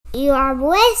You are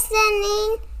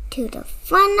listening to the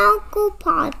Fun Uncle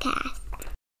Podcast.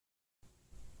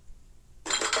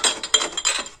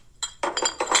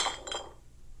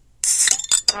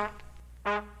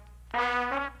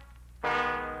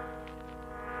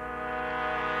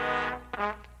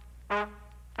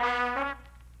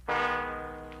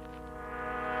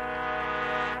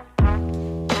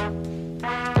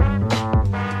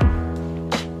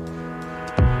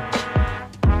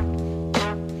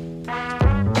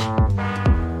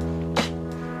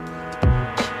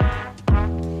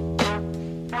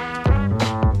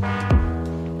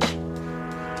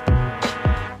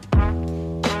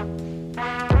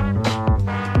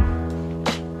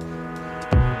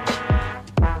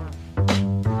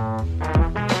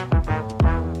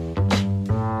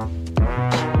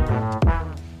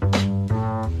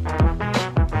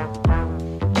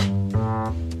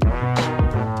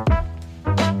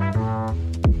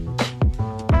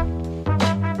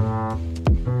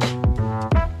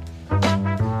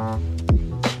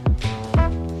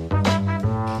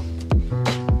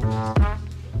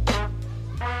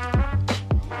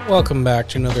 Welcome back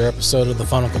to another episode of the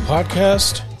Fun Uncle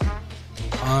Podcast.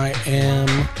 I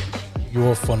am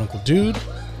your Fun Uncle Dude,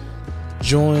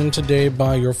 joined today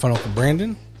by your Fun Uncle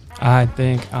Brandon. I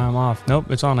think I'm off.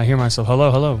 Nope, it's on. I hear myself.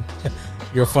 Hello, hello.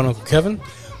 Your Fun Uncle Kevin.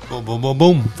 Boom, boom, boom,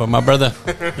 boom. For my brother.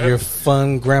 Your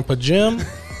fun Grandpa Jim.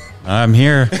 I'm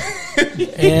here.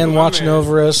 And watching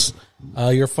over us,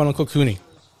 your Fun Uncle Cooney.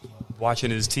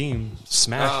 Watching his team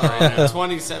smash right now.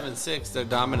 27-6. They're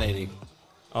dominating.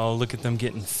 Oh, look at them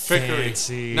getting Trickery.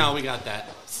 fancy. No, we got that.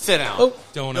 Sit down. Oh,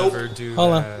 Don't ever do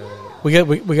hold that. on. We got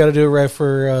to do it right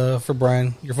for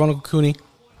Brian. Your Fun Uncle Cooney.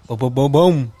 Boom, boom, boom,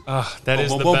 boom. That is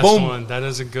Boom, the boom, best boom. one. That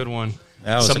is a good one.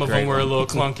 That was Some a of great them were a one. little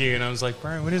clunky, and I was like,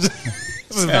 Brian, what is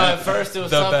it? No, at first it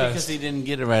was The tough best. because he didn't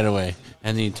get it right away.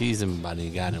 And then you teased him about it. He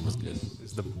got it. It was good.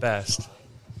 It's the best.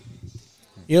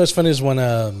 You know what's funny is when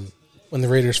the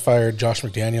Raiders fired Josh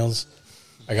McDaniels,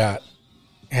 I got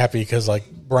happy because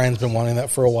Brian's been wanting that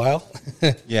for a while.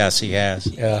 Yes, he has.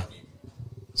 Yeah.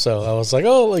 So I was like,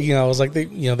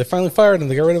 they finally fired him.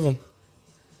 They got rid of him.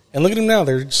 And look at him now.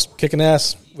 They're just kicking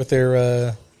ass with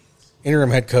their interim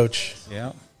head coach.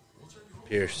 Yeah.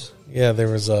 Pierce. Yeah, there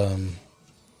was a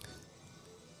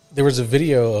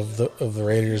video of the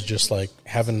Raiders just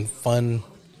having fun,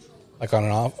 on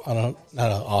not an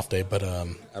off day, but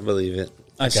I believe it.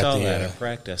 I saw the, that at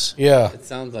practice. yeah, It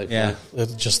sounds like Yeah. fun.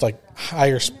 it's just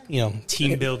higher,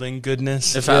 Team building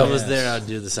goodness. If I was there, I'd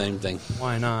do the same thing.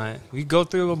 Why not? We go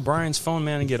through Brian's phone,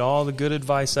 man, and get all the good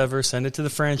advice ever. Send it to the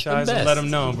franchise The and let best. him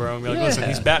know, bro. Be like, Yeah. listen,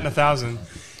 he's batting 1,000.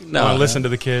 No. Want to listen to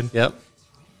the kid. Yep.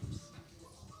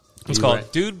 It's You're called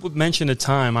right. Dude Mentioned a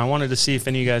Time. I wanted to see if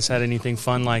any of you guys had anything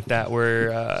fun like that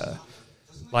where,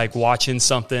 watching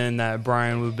something that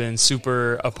Brian would have been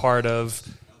super a part of,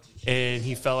 and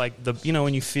he felt like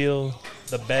when you feel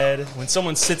the bed, when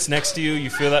someone sits next to you, you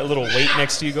feel that little weight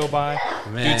next to you go by.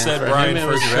 Man, Dude said for Brian him, it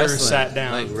for was sure wrestling. sat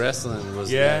down. Wrestling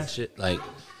was Yeah. that shit. He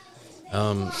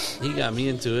got me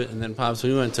into it, and then Pops,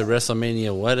 we went to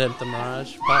WrestleMania, what, at the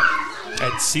Mirage? Pop?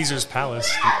 At Caesar's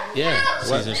Palace. Yeah.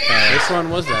 Caesar's Palace. Which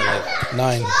one was that?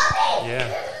 9.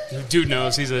 Yeah. Dude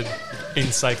knows. He's an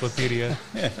encyclopedia.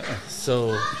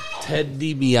 So, Ted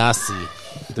DiBiase,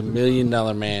 the $1 Million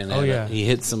Man. Oh, yeah. He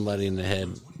hit somebody in the head,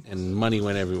 and money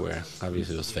went everywhere.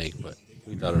 Obviously, it was fake, but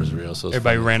we thought it was real. So it was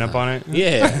Everybody funny. ran up on it.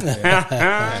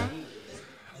 Yeah.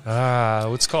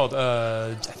 What's called?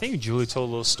 I think Julie told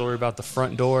a little story about the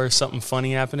front door. Something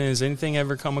funny happening. Has anything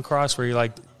ever come across where you're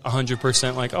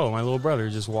 100% oh, my little brother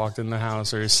just walked in the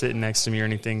house or is sitting next to me or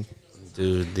anything?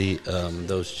 Dude,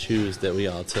 those shoes that we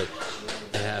all took,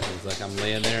 it happens. I'm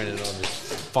laying there, and it'll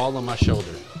just fall on my shoulder.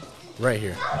 Right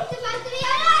here.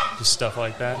 Just stuff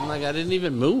like that. I'm I didn't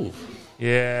even move.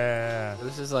 Yeah.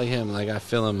 This is like him. I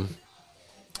feel him,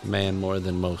 man, more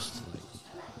than most.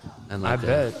 And I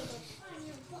bet.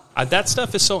 That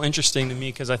stuff is so interesting to me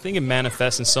because I think it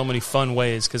manifests in so many fun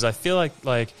ways. Because I feel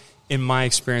like in my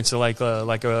experience, like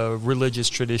a religious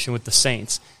tradition with the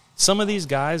saints, some of these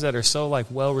guys that are so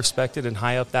well respected and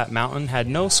high up that mountain had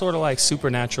no sort of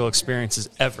supernatural experiences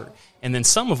ever, and then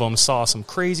some of them saw some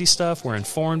crazy stuff, were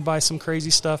informed by some crazy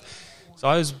stuff. So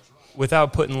I was,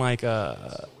 without putting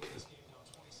a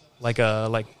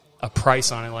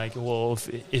price on it, well,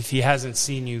 if he hasn't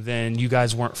seen you, then you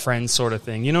guys weren't friends, sort of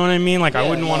thing. You know what I mean? I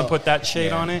wouldn't want to put that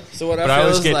shade on it. So what but I I feel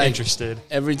always is get interested.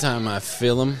 Every time I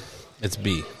feel him, it's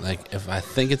B. If I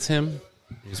think it's him,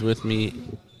 he's with me,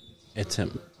 it's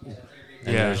him.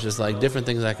 And Yeah. there's just different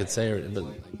things I could say, but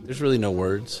there's really no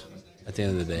words at the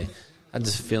end of the day. I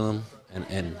just feel him, and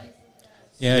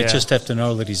Yeah, Yeah. you just have to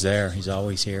know that he's there. He's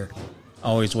always here.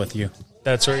 Always with you.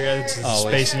 That's where it's a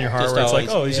Always. space in your heart Just where it's always,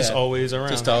 like, oh, he's just yeah. always around.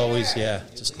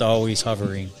 Just always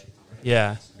hovering.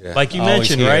 Yeah. Yeah. Like you Always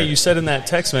mentioned, here. right? You said in that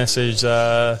text message,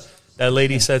 that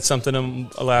lady said something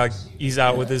like he's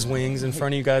out with his wings in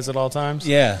front of you guys at all times.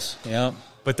 Yes, yeah.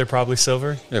 But they're probably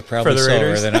silver. They're probably for the silver.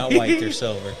 Raiders. They're not white. They're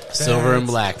silver. Silver and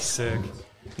black. Sick.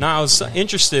 No, I was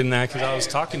interested in that because I was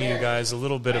talking to you guys a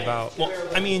little bit about. Well,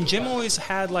 I mean, Jim always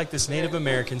had like this Native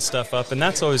American stuff up, and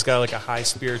that's always got like a high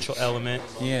spiritual element.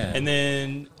 Yeah. And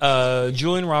then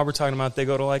Julie and Rob were talking about they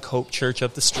go to like Hope Church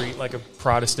up the street, like a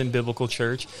Protestant biblical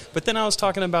church. But then I was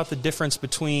talking about the difference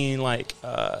between like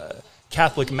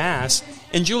Catholic Mass,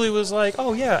 and Julie was like,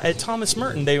 "Oh yeah, at Thomas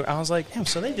Merton." I was like, "Damn,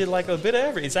 so they did like a bit of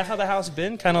everything." Is that how the house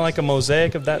been? Kind of like a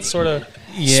mosaic of that sort of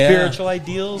spiritual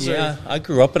ideals? Yeah, I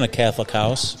grew up in a Catholic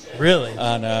house. Or? Really?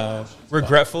 On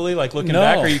Regretfully, like looking No,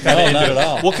 back, or you kind of no, not at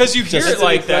all. Well, because you hear Just- it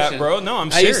like That's a good that, question. bro. No, I'm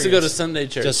I serious. used to go to Sunday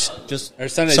church. just Or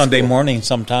Sunday Sunday school. morning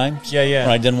sometimes. Yeah, yeah.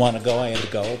 When I didn't want to go, I had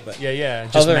to go. But yeah.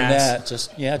 Just other mass.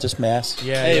 than that, just mass.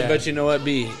 Yeah, Hey, yeah. but you know what,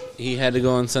 B? He had to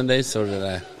go on Sundays, so did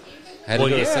I. I had Well,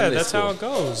 to go to yeah, Sunday that's school. how it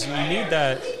goes. You need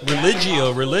that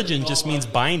religio. Religion just means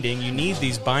binding. You need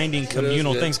these binding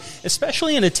communal good. things,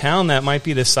 especially in a town that might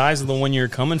be the size of the one you're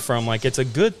coming from. Like, it's a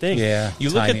good thing. Yeah, You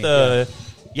look tiny, at the.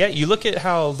 Yeah, you look at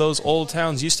how those old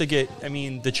towns used to get. I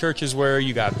mean, the churches where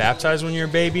you got baptized when you were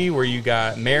a baby, where you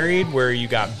got married, where you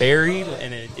got buried,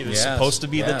 and it was Yes, supposed to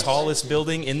be the yes. tallest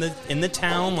building in the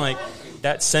town. Like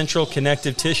that central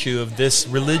connective tissue of this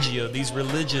religio, these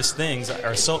religious things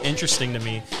are so interesting to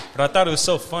me. But I thought it was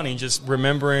so funny just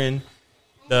remembering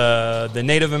the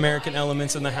Native American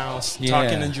elements in the house, Yeah.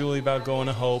 talking to Julie about going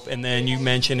to Hope, and then you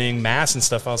mentioning Mass and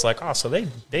stuff. I was like, oh, so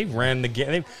they ran the game.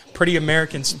 They pretty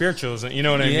American spirituals, you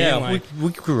know what I Yeah, mean? Like, we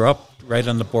grew up right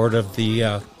on the border of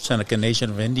the Seneca Nation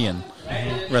of Indian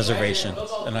reservation,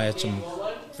 and I had some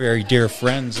very dear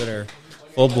friends that are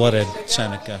full-blooded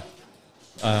Seneca.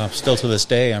 Still to this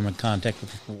day, I'm in contact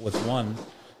with one,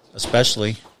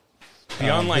 especially.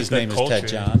 beyond like his the name culture. is Ted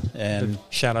John, and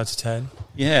Shout out to Ted.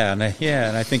 and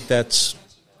I think that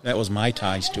was my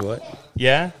ties to it.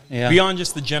 Yeah? Yeah. Beyond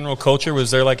just the general culture,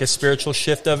 was there like a spiritual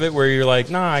shift of it where you're like,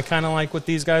 nah, I kind of like what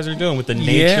these guys are doing with the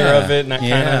nature of it and that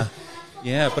kind of.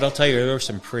 Yeah, but I'll tell you, there were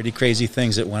some pretty crazy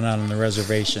things that went on the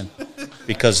reservation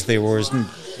because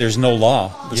there's no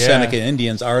law. The Yeah. Seneca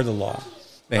Indians are the law.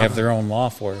 They have their own law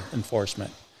for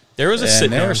enforcement. There was a And sit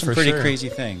there down were some for pretty sure. crazy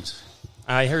things.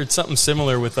 I heard something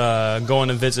similar with going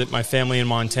to visit my family in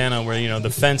Montana where, the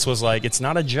fence was like, it's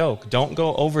not a joke. Don't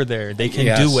go over there. They can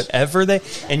Yes. do whatever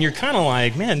and you're kind of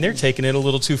like, man, they're taking it a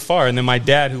little too far. And then my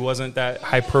dad, who wasn't that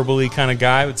hyperbole kind of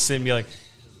guy, would sit and be like,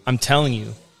 I'm telling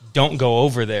you, don't go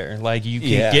over there. Like, you can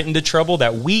Yeah. get into trouble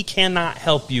that we cannot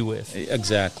help you with.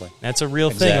 Exactly. That's a real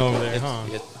thing Exactly. over there, huh?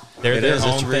 They're It their is.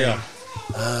 own It's real. thing.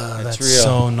 Oh, It's that's real.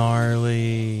 so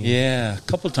gnarly. Yeah, a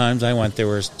couple times I went, there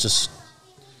was just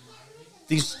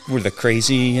these were the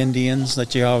crazy Indians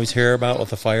that you always hear about with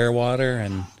the fire water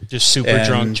and Just super And-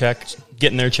 drunk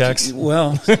getting their checks.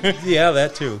 well, yeah,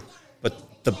 that too. But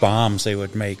the bombs they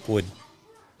would make would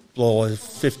blow a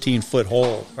 15-foot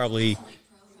hole, probably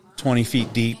 20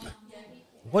 feet deep.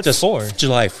 What Just for?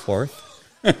 July 4th.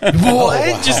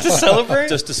 What? Just to celebrate?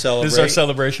 Just to celebrate. This is our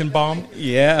celebration bomb?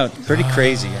 Yeah, pretty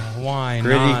crazy. Why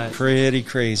not? Pretty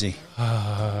crazy.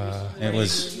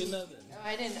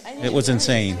 It was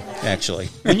insane, actually.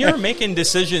 When you were making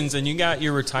decisions and you got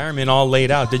your retirement all laid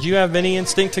out, did you have any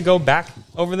instinct to go back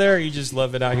over there? Or you just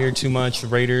love it out here too much?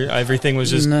 Raider, everything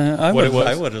was just I what it was?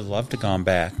 I would have loved to gone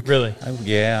back. Really?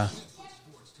 Yeah.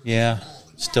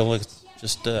 Still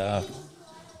just a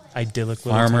Idyllic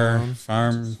little town.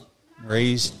 farm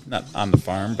raised, not on the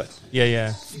farm, but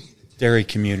Yeah. dairy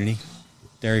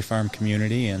farm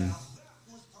community, and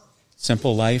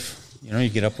simple life. You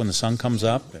get up when the sun comes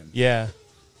up. And, Yeah.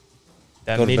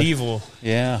 That Go to bed. medieval.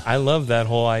 yeah. I love that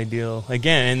whole ideal.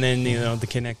 Again, and then, the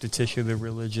connective tissue, the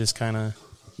religious kind of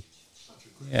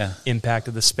Yeah. impact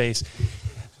of the space.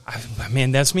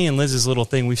 Man, that's me and Liz's little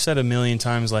thing. We've said a million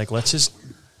times, like, let's just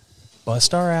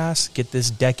bust our ass, get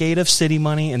this decade of city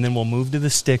money, and then we'll move to the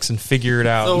sticks and figure it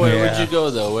out. So where would Yeah. you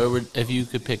go, though? If you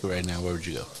could pick right now, where would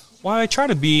you go? Well, I try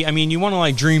to be, you want to,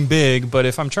 like, dream big, but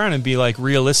if I'm trying to be, like,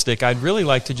 realistic, I'd really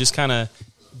like to just kind of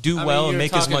do well and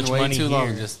make as much money too here.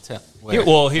 long. Just tell. Here,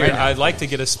 Right now. I'd like to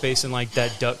get a space in like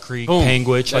that Duck Creek, Boom.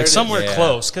 Panguitch, There like it is. somewhere Yeah.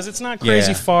 close, because it's not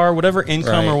crazy Yeah. far. Whatever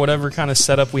income Right. or whatever kind of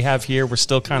setup we have here, we're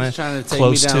still kind Just trying of to take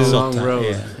close me down a to. long road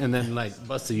Yeah. and then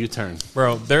bust a U-turn.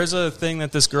 Bro, there's a thing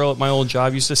that this girl at my old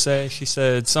job used to say. She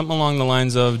said something along the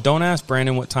lines of, "Don't ask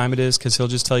Brandon what time it is, because he'll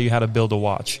just tell you how to build a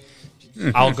watch."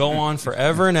 I'll go on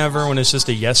forever and ever when it's just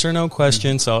a yes or no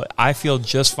question. So I feel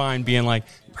just fine being like,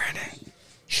 Brandon,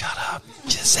 Shut up.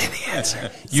 Just say the answer.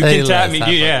 You Say can tap less.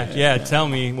 me. Yeah. Tell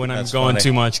me when I'm That's going funny.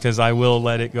 too much because I will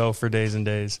let it go for days and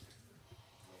days.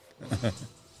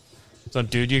 So,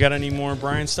 dude, you got any more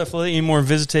Brian stuff lately? Any more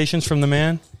visitations from the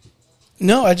man?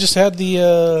 No, I just had the.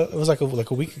 It was like a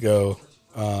week ago.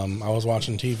 I was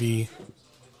watching TV,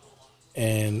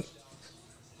 and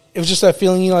it was just that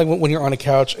feeling, like when you're on a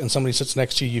couch and somebody sits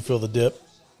next to you, you feel the dip.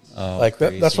 Oh, Like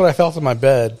that's what I felt in my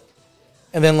bed.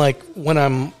 And then like when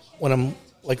I'm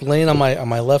like laying on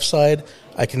my left side,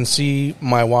 I can see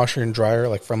my washer and dryer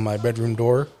like from my bedroom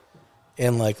door,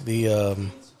 and like the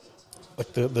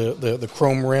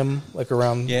chrome rim like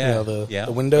around the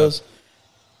windows.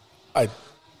 I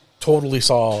totally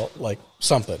saw like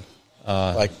something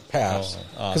like pass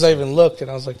because I even looked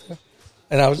and I was like,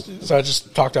 and I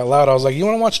just talked out loud. I was like, "You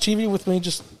want to watch TV with me?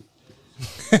 Just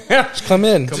come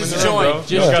in. Just join.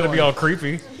 Just got to be all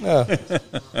creepy. Yeah.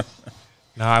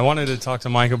 No, I wanted to talk to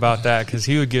Mike about that because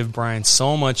he would give Brian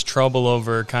so much trouble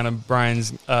over kind of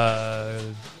Brian's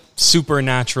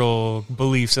supernatural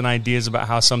beliefs and ideas about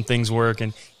how some things work.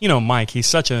 And, Mike, he's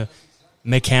such a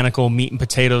mechanical meat and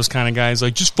potatoes kind of guy. He's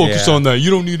like, just focus on that.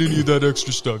 You don't need any of that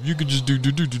extra stuff. You can just do.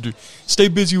 Stay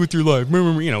busy with your life.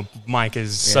 Remember, Mike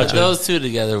is such a... Those two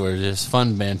together were just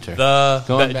fun banter.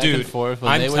 Going back and forth.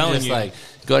 When I'm they would telling just you. like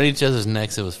go at each other's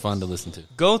necks, it was fun to listen to.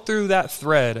 Go through that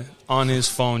thread on his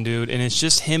phone, dude, and it's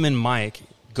just him and Mike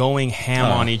going ham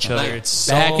on each other. Like, It's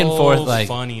so back and forth. Like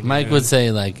funny. Mike dude. would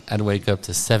say, like I'd wake up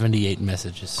to 78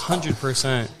 messages.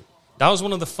 100%. That was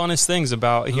one of the funnest things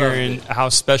about hearing how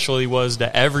special he was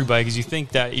to everybody, because you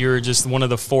think that you're just one of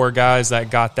the 4 guys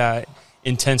that got that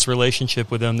intense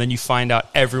relationship with him. Then you find out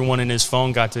everyone in his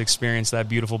phone got to experience that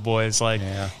beautiful boy. It's like,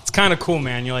 it's kind of cool,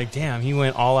 man. You're like, damn, he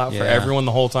went all out for everyone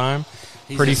the whole time.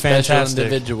 He's Pretty a special fantastic.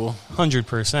 individual.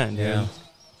 100%, dude. Yeah.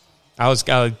 I was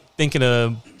thinking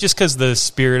of, just because the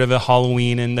spirit of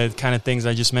Halloween and the kind of things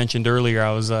I just mentioned earlier,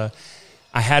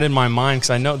 I had in my mind, because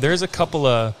I know there's a couple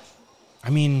of,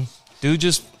 dude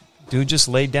just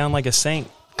laid down like a saint,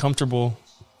 comfortable,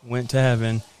 went to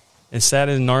heaven. As sad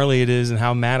and gnarly it is and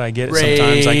how mad I get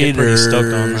sometimes, I get pretty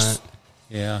stoked on that.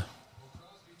 Yeah.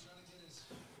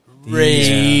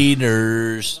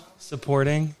 Raiders.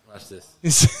 Supporting. Watch this.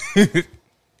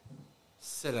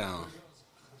 Sit down.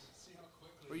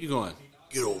 Where you going?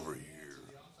 Get over here.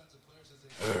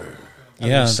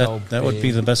 Yeah, so that would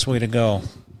be the best way to go.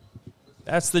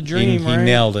 That's the He dream, right?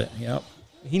 nailed it. Yep.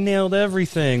 He nailed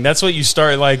everything. That's what you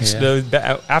start, like,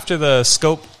 after the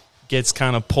scope gets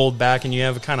kind of pulled back and you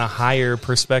have a kind of higher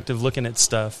perspective looking at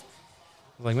stuff.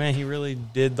 Like, man, he really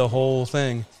did the whole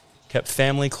thing. Kept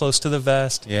family close to the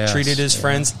vest. Yes, treated his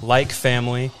friends like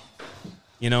family.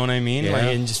 You know what I mean? Yeah. Like,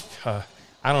 and just,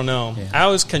 I don't know. Yeah. I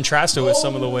always contrasted with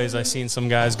some of the ways I've seen some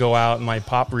guys go out. And my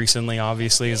pop recently,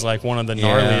 obviously, is like one of the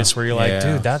gnarliest where you're like,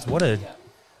 dude, that's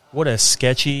what a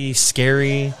sketchy,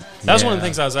 scary. That was one of the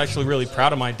things I was actually really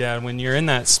proud of my dad. When you're in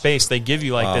that space, they give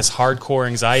you like this hardcore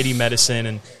anxiety medicine,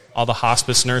 and all the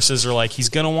hospice nurses are like, he's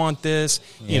going to want this.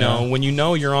 You know, when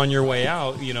you're on your way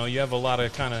out, you have a lot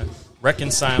of kind of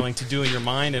reconciling to do in your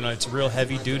mind, and it's real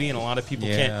heavy duty, and a lot of people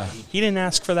can't. He didn't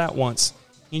ask for that once.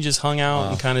 He just hung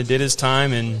out and kind of did his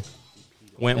time and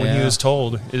went when he was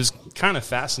told. It was kind of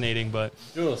fascinating, but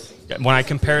when I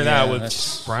compare that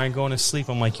with Brian going to sleep,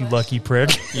 I'm like, you lucky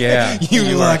prick. Yeah.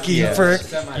 You lucky prick.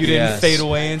 You didn't Yes. fade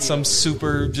away in some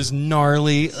super just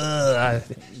gnarly,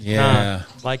 like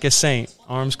a saint,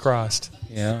 arms crossed.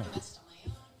 Yeah.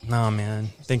 Nah, man.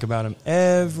 Think about him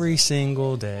every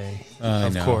single day.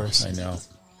 Of course. I know.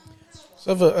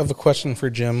 So I have a question for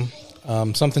Jim.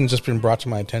 Something just been brought to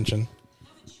my attention.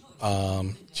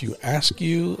 To ask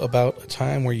you about a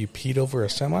time where you peed over a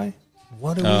semi?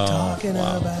 What are we talking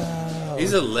about?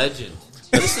 He's a legend.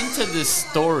 Listen to this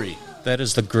story. That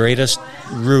is the greatest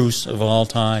ruse of all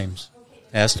times.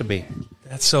 Has to be.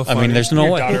 That's so I funny. mean, there's no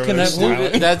Your way. daughter Who can was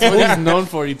smiling. That's what he's known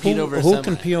for. He peed over a Who semi.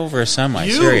 can pee over a semi?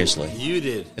 You. Seriously. You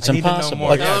did. It's I need to know impossible. more.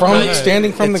 Like Yeah, from but-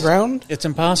 standing from the ground? It's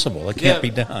impossible. It can't be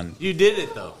done. You did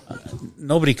it, though.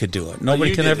 Nobody could do it. Nobody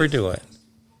you can did ever it. do it.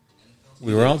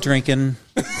 We were all drinking.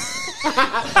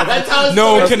 That's how his No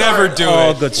story one can ever started. do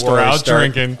All it. good We're stories out start.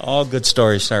 drinking. All good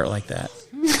stories start like that.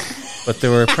 But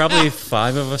there were probably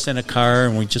 5 of us in a car,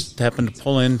 and we just happened to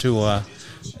pull into a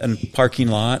parking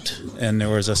lot, and there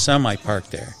was a semi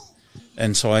parked there.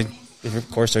 And so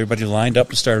of course, everybody lined up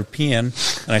and started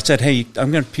peeing. And I said, "Hey,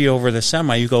 I'm going to pee over the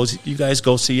semi. You guys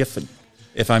go see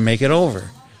if I make it over."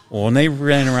 Well, when they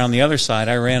ran around the other side,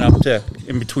 I ran up to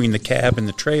in between the cab and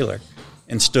the trailer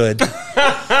and stood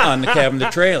on the cab and the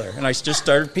trailer, and I just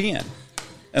started peeing.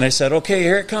 And I said, okay,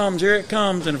 here it comes.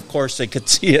 And, of course, they could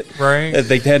see it. Right.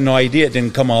 They had no idea it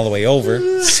didn't come all the way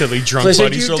over. Silly drunk So I said,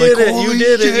 buddies you are did like,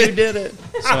 it, you did it.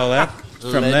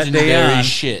 So from that day on,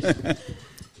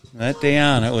 that day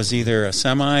on, it was either a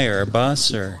semi or a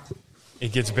bus or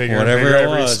it gets bigger whatever and bigger it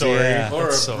every was, story. yeah. Or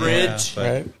a bridge.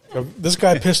 Yeah, Right? This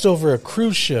guy pissed over a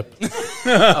cruise ship.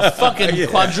 A fucking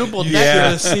quadruple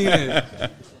decker. Seen it.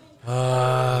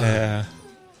 yeah.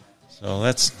 So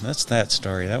that's that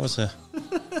story. That was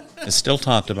it's still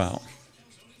talked about.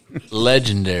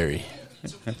 Legendary.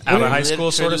 Out of high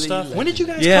school sort of stuff. When did you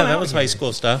guys Yeah, come that out was here? high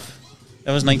school stuff.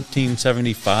 That was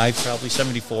 1975, probably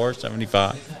 74,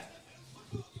 75.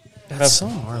 That's so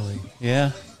gnarly.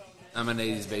 Yeah. I'm an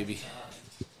 80s baby.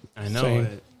 I know Same.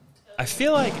 it. I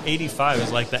feel like 85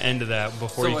 is like the end of that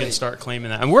before So you can wait. start claiming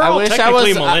that. And we're all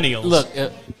technically millennials. Look,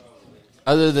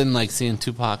 other than like seeing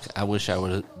Tupac, I wish I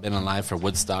would have been alive for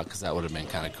Woodstock because that would have been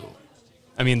kind of cool.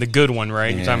 I mean, the good one,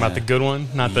 right? You're talking about the good one,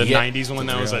 not the Yeah. 90s one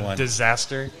that was real a one.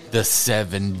 disaster. The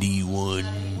 71.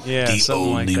 Yeah, the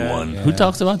something like only that. one. Yeah. Who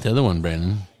talks about the other one,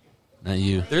 Brandon? Not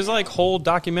you. There's like whole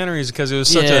documentaries because it was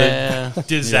such Yeah. a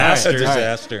disaster.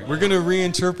 Disaster. We're going to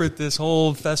reinterpret this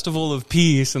whole festival of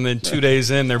peace, and then 2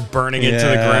 days in, they're burning it to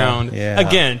the Yeah, ground. yeah.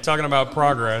 Again, talking about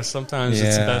progress. Sometimes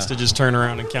it's Yeah. best to just turn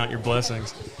around and count your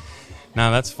blessings. Now,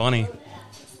 that's funny.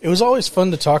 It was always fun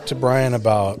to talk to Brian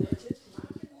about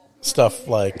stuff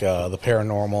like the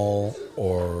paranormal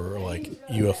or like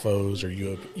UFOs or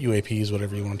UAPs,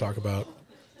 whatever you want to talk about,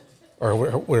 or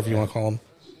whatever you want to call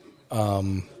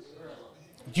them.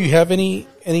 Do you have any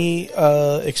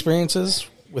experiences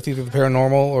with either the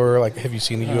paranormal or like have you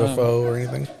seen a UFO or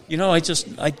anything? You know, I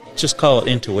just call it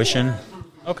intuition.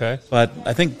 Okay. But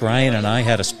I think Brian and I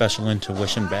had a special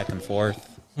intuition back and forth.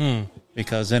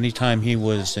 Because anytime he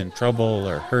was in trouble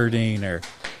or hurting, or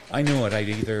I knew it, I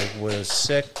either was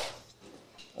sick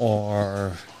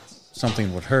or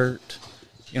something would hurt.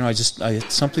 You know,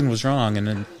 something was wrong. And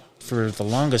then for the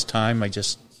longest time, I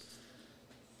just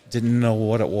didn't know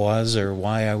what it was or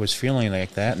why I was feeling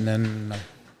like that. And then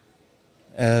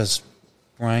as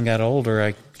Brian got older,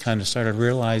 I kind of started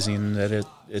realizing that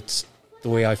it's the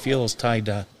way I feel is tied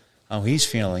to how he's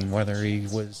feeling, whether he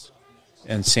was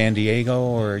in San Diego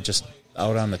or just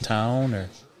out on the town. Or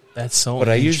That's so But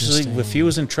I interesting. usually, if he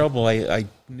was in trouble, I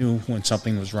knew when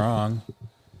something was wrong.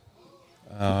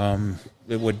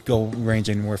 It would go range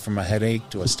anywhere from a headache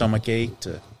to a stomach ache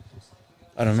to,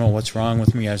 I don't know what's wrong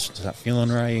with me. I was just not feeling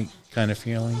right kind of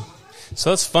feeling. So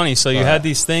that's funny. So you had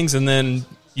these things, and then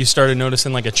you started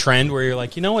noticing like a trend where you're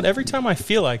like, you know what? Every time I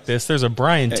feel like this, there's a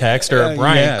Brian text or a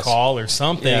Brian yes. call or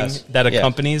something Yes. that Yeah.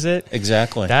 accompanies it.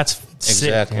 Exactly. That's sick,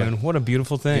 Exactly. man. What a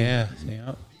beautiful thing. Yeah.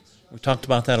 We talked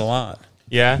about that a lot.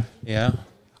 Yeah. Yeah.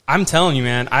 I'm telling you,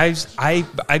 man.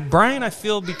 Brian, I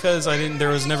feel because there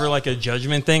was never like a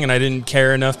judgment thing, and I didn't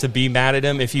care enough to be mad at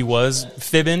him if he was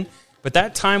fibbing. But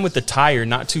that time with the tire,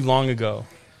 not too long ago,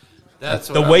 That's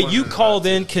the way you called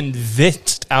in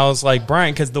convinced, I was like,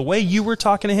 Brian, because the way you were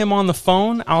talking to him on the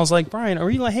phone, I was like, Brian, are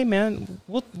you like, hey man,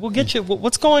 we'll get you.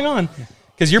 What's going on?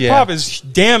 Because your pop is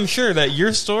damn sure that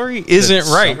your story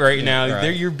isn't right now.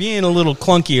 Right. You're being a little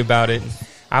clunky about it.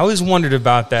 I always wondered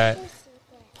about that.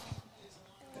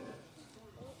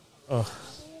 Oh,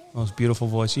 most beautiful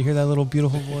voice. You hear that little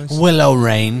beautiful voice? Willow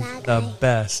Rain. The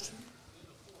best.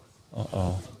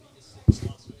 Uh-oh.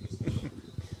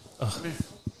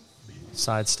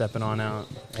 Sidestepping on out.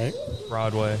 Right?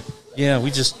 Broadway. Yeah,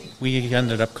 we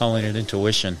ended up calling it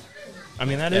intuition. I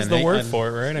mean, that is And the they- word and- for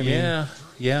it, right? I mean,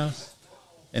 Yeah.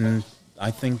 And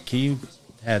I think he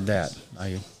had that.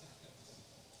 I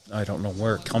don't know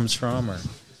where it comes from or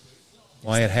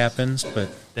why it happens, but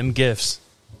them gifts.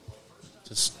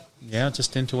 just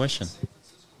intuition.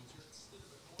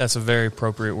 That's a very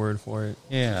appropriate word for it.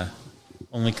 Yeah.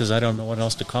 Only because I don't know what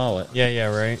else to call it. Yeah,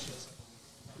 right.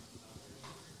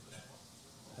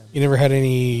 You never had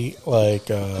any like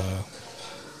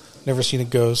never seen a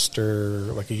ghost or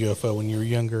like a UFO when you were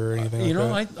younger or anything You know,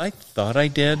 like that? I thought I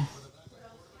did.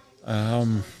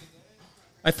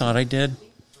 I thought I did.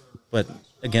 But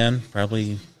again,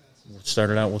 probably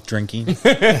started out with drinking. That's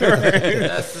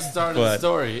the start of the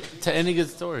story. To any good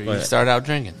story, you start out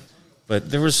drinking. But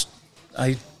there was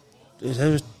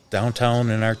downtown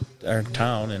in our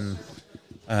town, and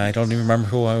I don't even remember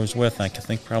who I was with. I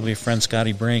think probably a friend,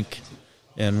 Scotty Brink,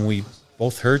 and we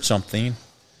both heard something.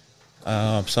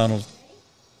 Sounded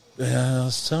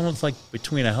like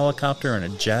between a helicopter and a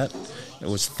jet. It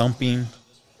was thumping.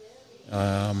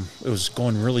 It was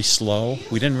going really slow.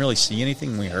 We didn't really see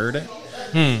anything. We heard it.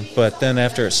 But then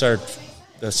after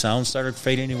the sound started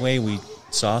fading away, we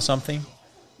saw something,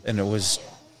 and it wasn't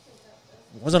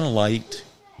a light.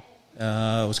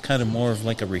 It was kind of more of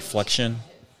like a reflection,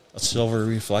 a silver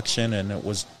reflection, and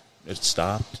it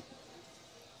stopped.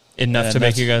 Enough to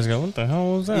make you guys go, what the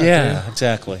hell was that? Yeah,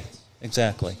 dude?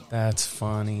 Exactly. That's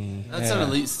funny. That's an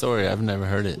elite story. I've never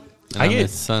heard it. And I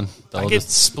get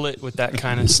split with that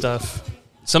kind of stuff.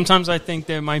 Sometimes I think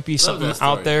there might be something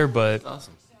out there, but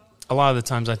awesome. A lot of the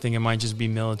times I think it might just be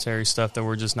military stuff that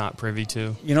we're just not privy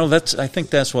to. I think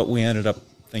that's what we ended up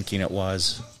thinking it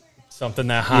was. Something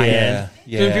that high end.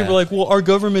 Yeah. And people are like, well, our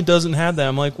government doesn't have that.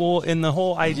 I'm like, well, in the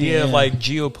whole idea of like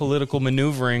geopolitical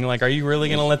maneuvering, like, are you really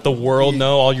going to let the world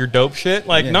know all your dope shit?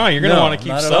 Like, no, you're going to want to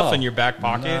keep stuff in your back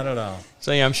pocket. Not at all.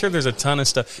 So, yeah, I'm sure there's a ton of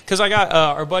stuff. Because I got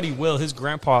our buddy Will, his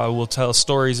grandpa will tell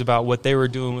stories about what they were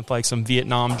doing with, like, some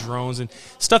Vietnam drones and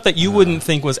stuff that you wouldn't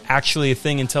think was actually a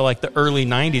thing until, like, the early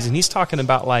 90s. And he's talking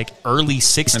about, like, early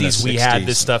 60s we had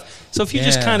this stuff. So if you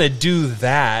just kind of do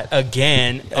that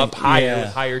again up higher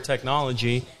with higher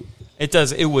technology,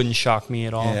 it wouldn't shock me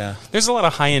at all. Yeah. There's a lot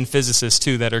of high-end physicists,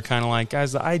 too, that are kind of like,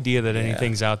 guys, the idea that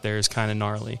anything's out there is kind of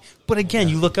gnarly. But again,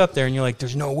 you look up there and you're like,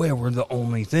 there's no way we're the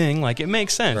only thing. Like, it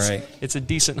makes sense. Right. It's a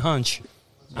decent hunch.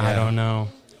 Yeah. I don't know.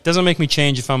 Doesn't make me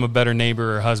change if I'm a better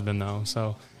neighbor or husband, though.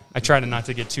 So I try to not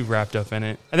to get too wrapped up in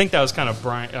it. I think that was kind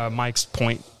of Mike's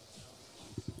point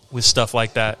with stuff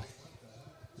like that.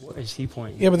 What is he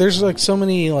pointing? Yeah, but there's like so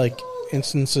many like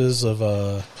instances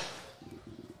of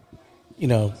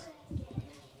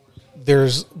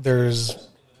there's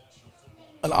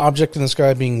an object in the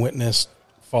sky being witnessed,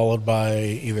 followed by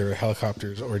either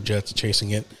helicopters or jets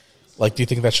chasing it. Like, do you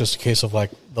think that's just a case of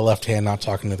like the left hand not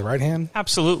talking to the right hand?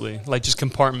 Absolutely. Like just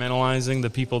compartmentalizing the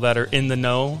people that are in the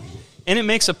know. And it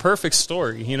makes a perfect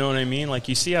story. You know what I mean? Like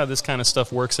you see how this kind of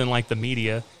stuff works in like the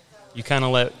media. You kind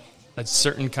of let a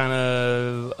certain kind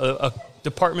of a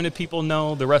department of people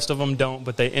know, the rest of them don't,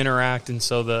 but they interact, and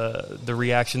so the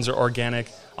reactions are organic,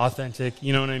 authentic.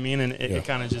 You know what I mean? And it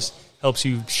kind of just helps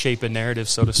you shape a narrative,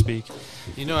 so to speak.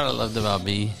 You know what I loved about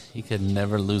B? He could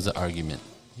never lose an argument.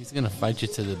 He's going to fight you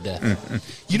to the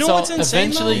death. You know what's insane,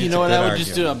 eventually, though? you know what I would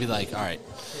just do? I'll be like, all right,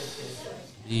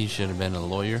 you should have been a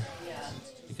lawyer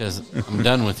because I'm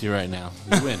done with you right now.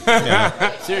 You win.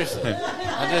 Seriously.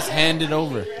 I just hand it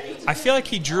over. I feel like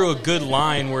he drew a good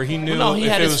line where he knew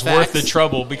if it was worth the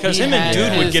trouble, because him and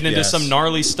Dude would get into some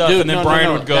gnarly stuff, and then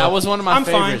Brian would go, that was one of my I'm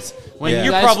favorites. Fine. When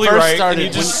you're probably right, and you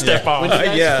just step off. When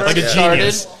you guys like a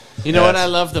genius. You know what I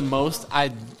love the most?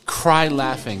 I'd cry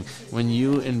laughing when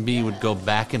you and B would go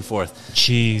back and forth.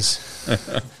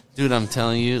 Jeez. Dude, I'm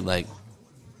telling you, like,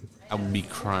 I would be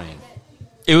crying.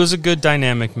 It was a good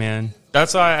dynamic, man.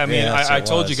 That's why, I mean, I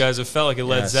told you guys it felt like a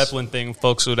Led Zeppelin thing.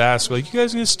 Folks would ask, like, you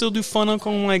guys going to still do Fun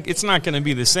Uncle? I'm like, it's not going to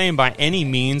be the same by any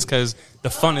means, because the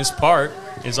funnest part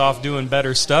is off doing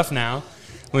better stuff now.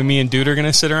 When me and Dude are going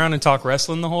to sit around and talk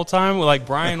wrestling the whole time, like,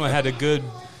 Brian had a good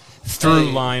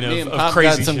through line of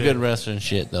crazy got some shit. Good wrestling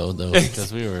shit, though,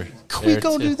 because we were Can we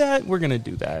go do that? We're going to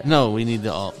do that. No, we need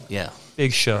to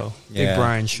Big show. Big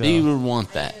Brian show. You would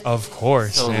want that. Of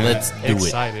course. So let's do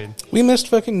Excited. We missed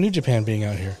fucking New Japan being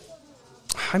out here.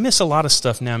 I miss a lot of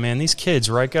stuff now, man. These kids,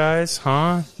 right, guys?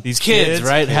 Huh? These kids,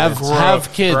 right?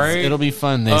 Have kids. Right? It'll be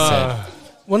fun, they said.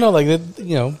 Well, no, like,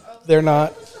 they're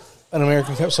not an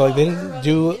American company, so like they didn't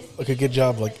do like a good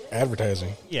job like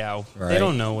advertising. Yeah, they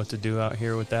don't know what to do out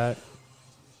here with that.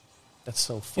 That's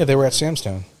so fun. Yeah, they were at Sam's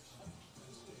Town.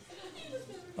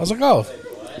 I was like, oh,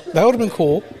 that would have been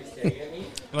cool.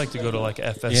 I'd like to go to like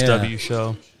a FSW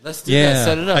show. Let's do that.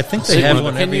 Set it up. I think they have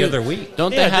one every other week.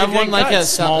 Don't they have one like a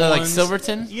small, like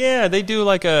Silverton? Yeah, they do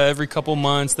like every couple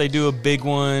months. They do a big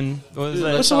one.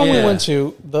 What's the one we went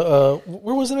to?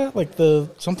 Where was it at? Like the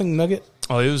something Nugget?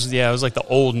 Oh, it was like the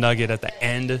old Nugget at the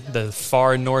end, the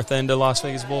far north end of Las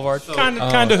Vegas Boulevard. Kind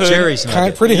of hood. Jerry's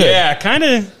Nugget. Pretty hood. Yeah, kind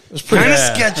of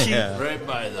sketchy. Yeah. Right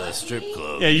by the strip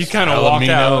club. Yeah, you kind of walk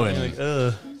out and like,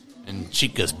 ugh. And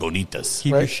chicas bonitas.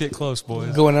 Keep your shit close,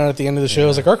 boys. Going out at the end of the show, I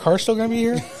was like, our car's still going to be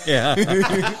here? Yeah.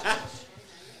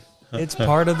 It's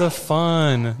part of the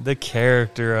fun, the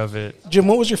character of it. Jim,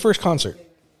 what was your first concert?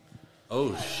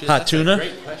 Oh, shit. Hot tuna?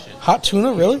 Great question. Hot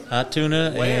tuna, really? Hot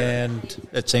tuna and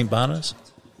at St. Bona's.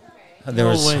 There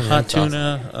was hot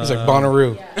tuna. It's like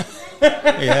Bonnaroo.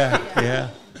 Yeah.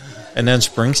 And then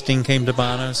Springsteen came to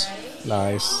Bona's.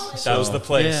 Nice. That was the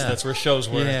place. Yeah. That's where shows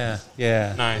were.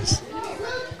 Yeah. Nice.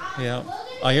 Yeah.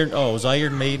 It was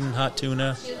Iron Maiden, hot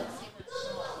tuna.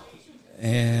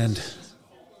 And,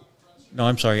 no,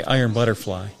 I'm sorry, Iron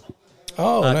Butterfly.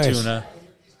 Oh, hot nice. tuna.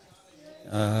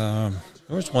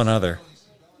 There was one other.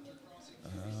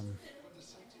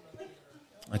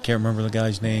 I can't remember the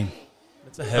guy's name.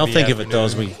 That's a heavy I'll think of it, though,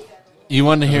 as we You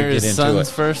want to hear his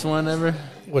son's first one ever?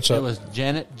 Which it was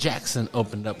Janet Jackson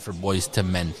opened up for Boyz II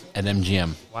Men at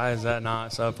MGM. Why is that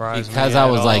not surprising? Because I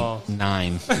was like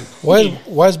 9.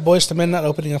 Why is Boyz II Men not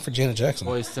opening up for Janet Jackson?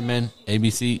 Boyz II Men,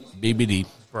 ABC, BBD.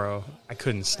 Bro, I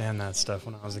couldn't stand that stuff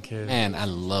when I was a kid. Man, I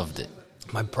loved it.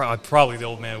 Probably the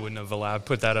old man wouldn't have allowed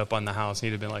put that up on the house.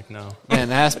 He'd have been like, no.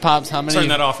 Man, ask Pops how many... Turn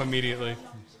that off immediately.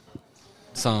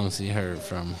 Songs he heard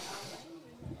from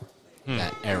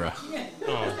that era.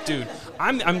 Oh, dude.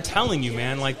 I'm telling you,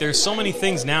 man, like, there's so many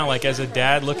things now, like, as a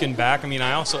dad looking back. I mean,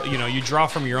 I also, you draw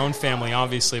from your own family,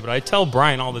 obviously, but I tell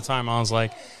Brian all the time, I was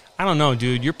like, I don't know,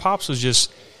 dude, your pops was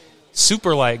just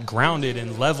super, like, grounded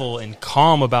and level and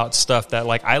calm about stuff that,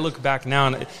 like, I look back now,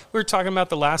 and we were talking about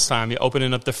the last time,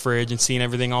 opening up the fridge and seeing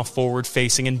everything all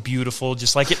forward-facing and beautiful,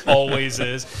 just like it always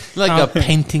is. Like a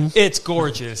painting. It's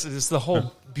gorgeous. It's the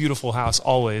whole beautiful house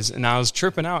always. And I was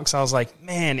tripping out because I was like,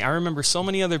 man, I remember so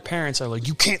many other parents are like,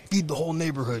 you can't feed the whole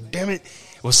neighborhood. Damn it.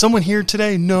 Was someone here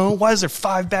today? No. Why is there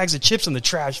 5 bags of chips in the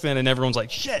trash bin? And everyone's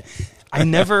like, shit. I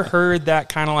never heard that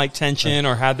kind of like tension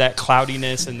or had that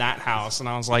cloudiness in that house. And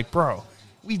I was like, bro,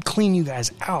 we'd clean you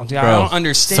guys out. Dude, I don't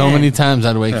understand. So many times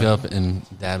I'd wake up and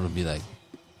Dad would be like,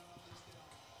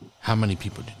 how many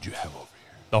people did you have over here?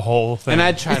 The whole thing. And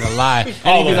I'd try to lie.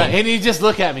 And he'd just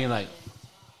look at me like,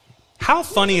 how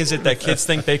funny is it that kids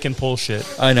think they can pull shit?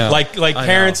 I know. Like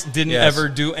parents didn't ever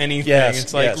do anything. Yes,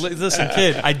 it's like, listen,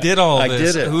 kid, I did all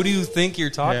this. Did it. Who do you think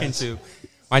you're talking to?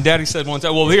 My daddy said one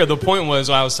time, well, here, the point was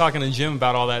when I was talking to Jim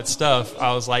about all that stuff,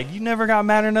 I was like, you never got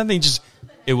mad or nothing?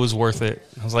 It was worth it.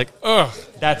 I was like, ugh,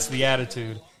 that's the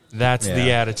attitude. That's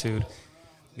the attitude.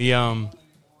 Yeah,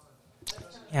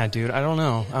 dude, I don't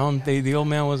know. The old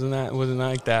man wasn't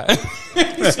like that.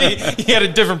 See, he had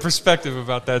a different perspective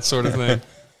about that sort of thing.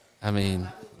 I mean,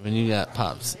 when you got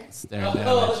Pops staring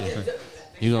down at you,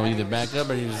 you going to either back up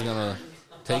or you just going to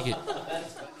take it?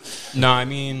 No, I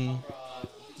mean,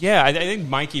 yeah, I think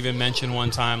Mike even mentioned one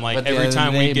time, like, every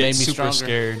time we get super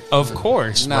scared. Of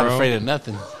course, not afraid of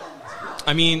nothing.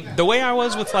 I mean, the way I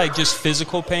was with, like, just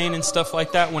physical pain and stuff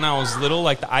like that when I was little,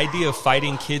 like, the idea of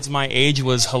fighting kids my age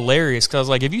was hilarious. Because I was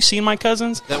like, have you seen my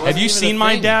cousins? Have you seen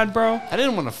my dad, bro? I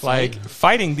didn't want to fight. Like,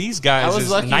 fighting these guys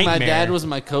is a nightmare. I was lucky my dad was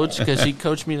my coach because he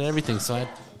coached me in everything, so I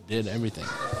did everything.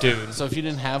 Dude. So if you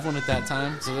didn't have one at that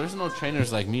time, so there's no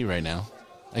trainers like me right now.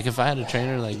 Like, if I had a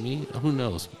trainer like me, who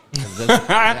knows?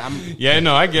 Yeah,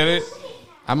 no, I get it.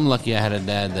 I'm lucky I had a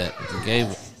dad that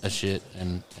gave a shit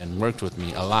and worked with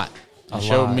me a lot. He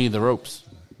showed me the ropes.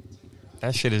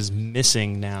 That shit is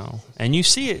missing now. And you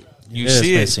see it. You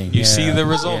see it. You see the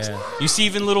results. Yeah. You see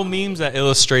even little memes that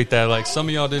illustrate that. Like, some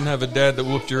of y'all didn't have a dad that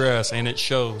whooped your ass, and it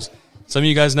shows. Some of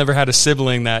you guys never had a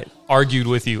sibling that argued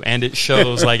with you, and it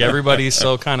shows. Like, everybody's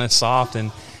so kind of soft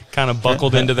and kind of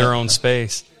buckled into their own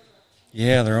space.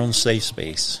 Yeah, their own safe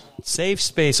space. Safe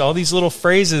space. All these little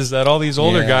phrases that all these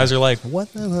older guys are like,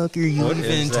 what the fuck are you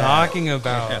even talking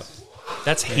about? Yeah.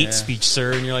 That's hate speech,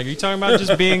 sir. And you're like, are you talking about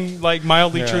just being like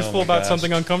mildly truthful about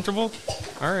something uncomfortable?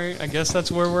 All right, I guess that's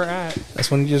where we're at.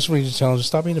 That's when you just tell them, just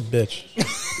stop being a bitch.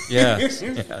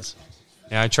 Yes.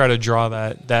 Yeah, I try to draw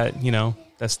that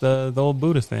that's the old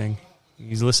Buddha thing.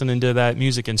 He's listening to that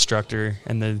music instructor,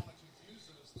 and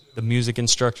the music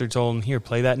instructor told him, here,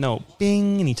 play that note.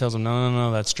 Bing. And he tells him,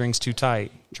 no, that string's too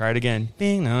tight. Try it again.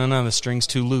 Bing. No, the string's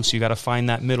too loose. You got to find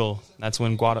that middle. That's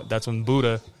when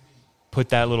Buddha put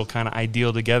that little kind of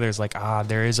ideal together. It's like,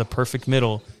 there is a perfect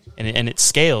middle, and it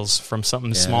scales from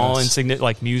something small, insignificant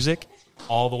like music,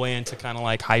 all the way into kind of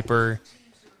like hyper,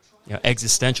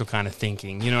 existential kind of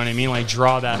thinking. You know what I mean? Like,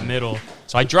 draw that middle.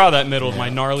 So I draw that middle of my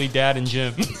gnarly dad and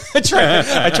Jim. I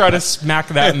try to smack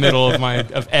that middle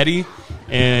of Eddie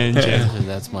and Jim.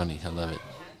 That's funny. I love it.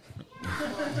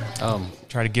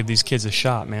 Try to give these kids a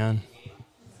shot, man.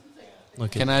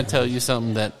 Can I tell you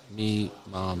something that me,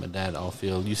 Mom, and Dad all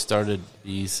feel? You started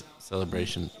these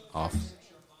celebration off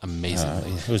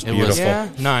amazingly. It was beautiful.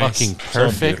 Nice. Fucking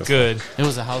perfect. So good. It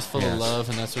was a house full of love,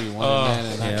 and that's what you wanted,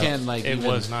 man. And I can't, it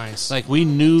was nice. Like, we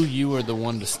knew you were the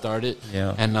one to start it.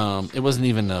 Yeah. And it wasn't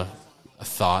even a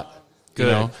thought. Good.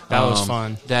 You know? That was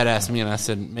fun. Dad asked me, and I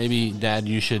said, maybe, Dad,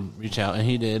 you should reach out. And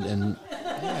he did. And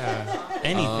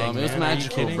anything, it was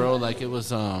magical, bro. Like, it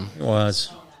was. It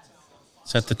was.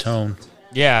 Set the tone.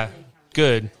 Yeah,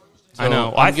 good. So I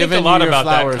know. I think a lot about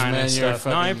that kind of stuff.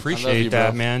 No, I appreciate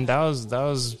that, man. That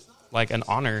was like an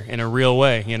honor in a real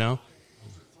way,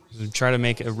 Try to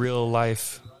make a real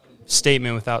life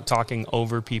statement without talking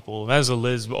over people. That's what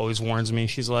Liz always warns me.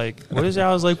 She's like, what is that?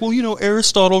 I was like, well,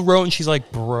 Aristotle wrote, and she's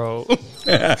like, bro,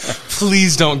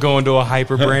 please don't go into a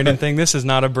hyper Brandon thing. This is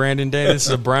not a Brandon day. This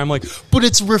is a Brian. I'm like, but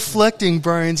it's reflecting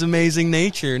Brian's amazing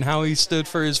nature and how he stood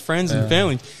for his friends and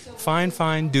family.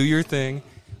 Fine, do your thing.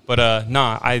 But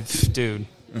dude,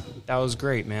 that was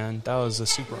great, man. That was a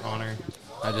super honor.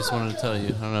 I just wanted to tell you,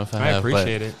 I don't know if I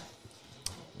appreciate it.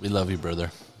 We love you,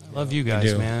 brother. Love you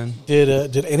guys, man.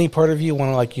 Did any part of you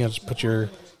want to just put your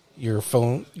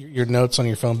phone, your notes on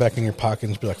your phone back in your pocket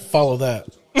and just be like, follow that?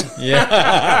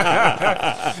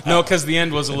 Yeah. No, because the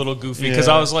end was a little goofy because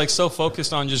I was like so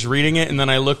focused on just reading it, and then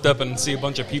I looked up and see a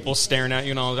bunch of people staring at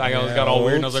you, and I got all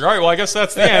weird, and I was like, all right, well, I guess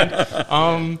that's the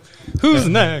end. Who's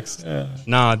next?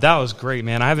 Nah, that was great,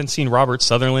 man. I haven't seen Robert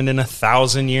Sutherland in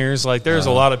 1,000 years. Like, there's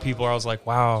a lot of people where I was like,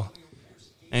 wow.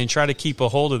 And try to keep a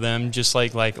hold of them, just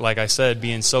like I said,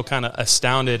 being so kind of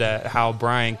astounded at how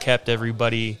Brian kept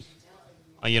everybody,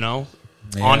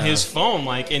 on his phone,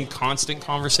 like in constant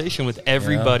conversation with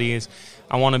everybody.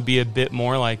 I want to be a bit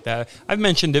more like that. I've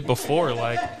mentioned it before,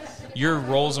 like your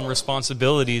roles and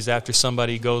responsibilities after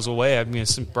somebody goes away. I mean,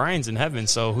 Brian's in heaven,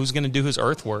 so who's going to do his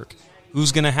earth work?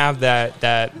 Who's going to have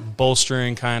that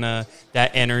bolstering kind of,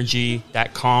 that energy,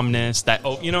 that calmness,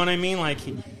 you know what I mean? Like,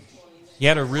 he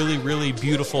had a really, really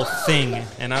beautiful thing,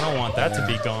 and I don't want that to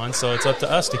be gone, so it's up to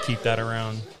us to keep that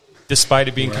around, despite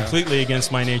it being completely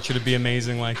against my nature to be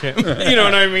amazing like him. You know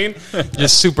what I mean?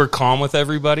 Just super calm with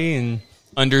everybody and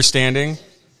understanding.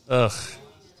 Ugh,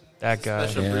 that guy.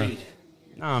 Special breed.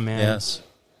 Nah, man. Yes.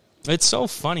 It's so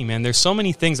funny, man. There's so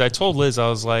many things. I told Liz, I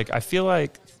was like, I feel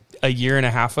like a year and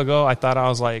a half ago, I thought I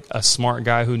was like a smart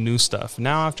guy who knew stuff.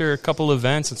 Now, after a couple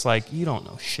events, it's like, you don't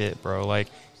know shit, bro. Like,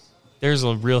 there's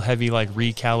a real heavy, like,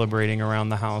 recalibrating around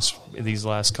the house these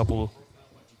last couple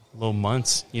little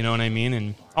months, you know what I mean?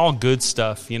 And all good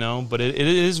stuff, but it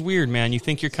is weird, man. You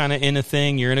think you're kind of in a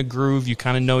thing, you're in a groove, you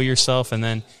kind of know yourself, and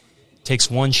then it takes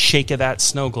one shake of that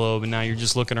snow globe, and now you're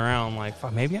just looking around like,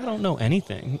 fuck, maybe I don't know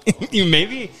anything.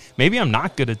 maybe I'm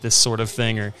not good at this sort of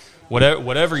thing, or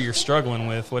whatever you're struggling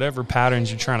with, whatever patterns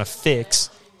you're trying to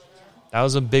fix. That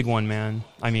was a big one, man.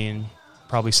 I mean,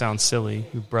 probably sounds silly,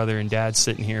 your brother and dad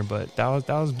sitting here, but that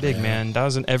was big, man. That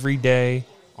was an everyday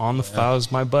on the that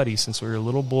was my buddy since we were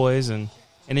little boys, and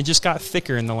it just got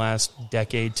thicker in the last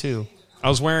decade too. I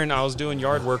was doing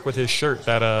yard work with his shirt,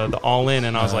 that the All In,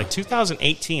 and I was like,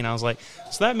 2018. I was like,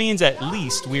 so that means at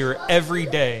least we were every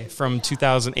day from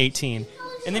 2018,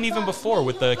 and then even before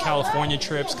with the California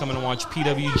trips, coming to watch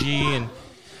PWG,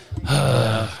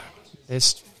 and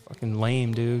it's fucking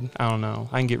lame, dude. I don't know.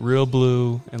 I can get real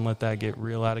blue and let that get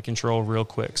real out of control real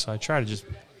quick. So I try to just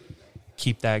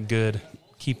keep that good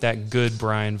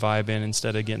Brian vibe in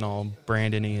instead of getting all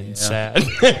Brandon-y and sad.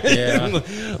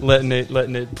 letting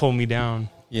it pull me down.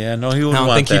 Yeah, no, he wouldn't. I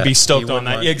don't think he'd be stoked on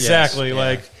that. Exactly. Yes,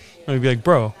 like, he'd be like,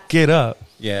 bro, get up.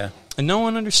 Yeah. And no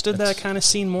one understood that kind of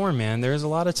scene more, man. There's a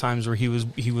lot of times where he was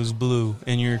blue,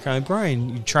 and you're kind of like,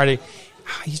 Brian,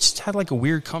 he just had like a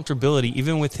weird comfortability,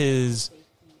 even with his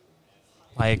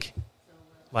like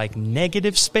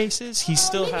negative spaces. He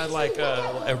still had like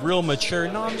a real mature,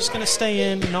 no, I'm just going to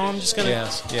stay in. No, I'm just going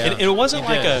to. It wasn't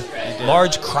like a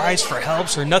large cries for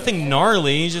helps or nothing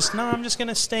gnarly. He's just, no, I'm just going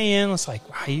to stay in. It's like,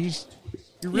 wow,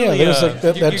 you're really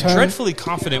you're dreadfully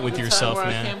confident with yourself,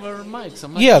 man. I came over Mike's.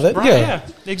 I'm like, yeah,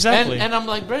 exactly. And I'm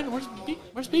like, Brandon,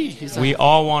 where's B? He's like, we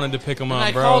all wanted to pick him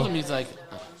up, bro. I called him. He's like,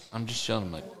 I'm just showing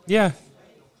him. Like, yeah.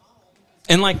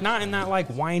 And, like, not in that, like,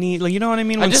 whiny, like, you know what I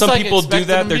mean? When some people do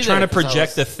that, they're trying to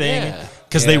project a thing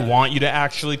because they want you to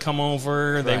actually come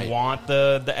over. They want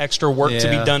the extra work to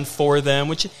be done for them,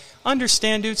 which,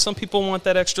 understand, dude, some people want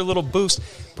that extra little boost.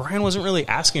 Brian wasn't really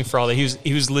asking for all that.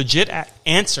 He was legit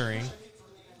answering,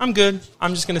 I'm good.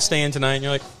 I'm just going to stay in tonight. And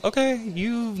you're like, okay,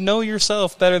 you know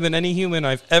yourself better than any human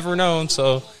I've ever known,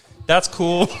 so that's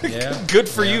cool. Yeah. Good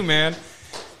for you, man.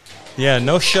 Yeah,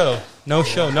 no show. No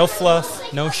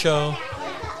fluff, no show.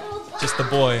 Just the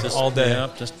boy all day. Yeah,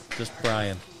 just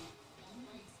Brian.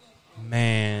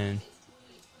 Man.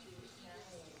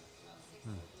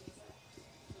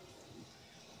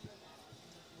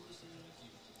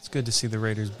 It's good to see the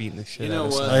Raiders beating the shit out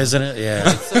of us. Isn't it? Yeah.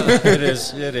 It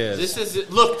is. This is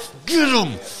it. Look, get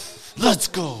him. Let's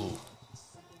go.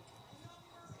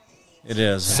 It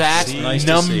is. Sack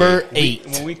number 8.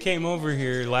 When we came over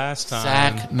here last time.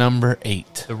 Sack number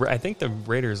 8. I think the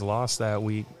Raiders lost that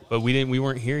week, but we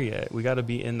weren't here yet. We got to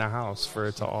be in the house for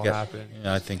it to all happen.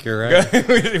 Yeah, I think you're right.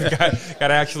 We've got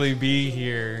to actually be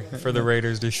here for the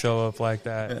Raiders to show up like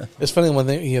that. Yeah. It's funny when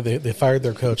they fired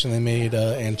their coach and they made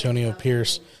Antonio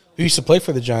Pierce, who used to play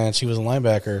for the Giants. He was a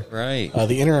linebacker. Right.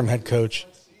 The interim head coach.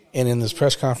 And in this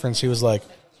press conference, he was like,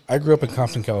 I grew up in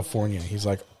Compton, California. He's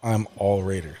like, I'm all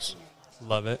Raiders.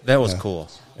 Love it. That was cool.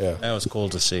 Yeah. That was cool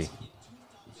to see.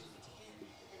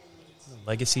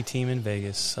 Legacy team in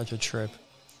Vegas. Such a trip.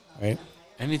 Right?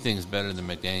 Anything's better than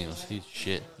McDaniels. He's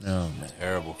shit. Oh, man.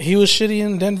 Terrible. He was shitty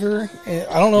in Denver.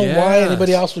 I don't know why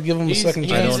anybody else would give him a second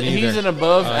chance. He's an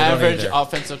above-average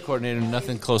offensive coordinator,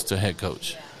 nothing close to a head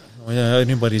coach. Well, yeah,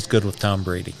 anybody's good with Tom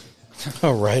Brady.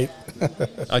 Oh, right.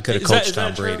 I could have coached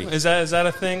Tom Brady. Is that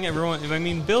a thing? Everyone. I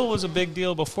mean, Bill was a big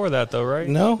deal before that, though, right?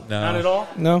 No. Not at all.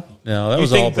 No. That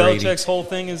was all Brady. You think Belichick's whole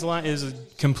thing is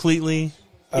completely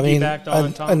piggybacked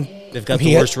on Tom? They've got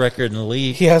the worst record in the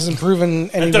league. He hasn't proven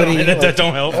anybody that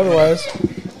don't help. Otherwise.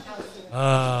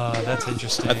 That's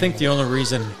interesting. I think the only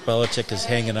reason Belichick is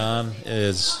hanging on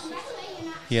is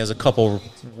he has a couple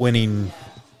win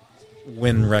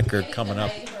record coming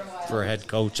up for a head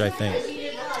coach, I think.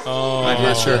 I'm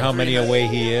not sure how many away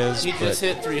he is. He just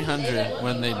hit 300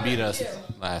 when they beat us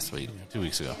last week, 2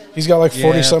 weeks ago. He's got like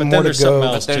 40-something more to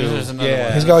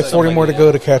go. He's got like 40 more to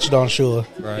go to catch Don Shula.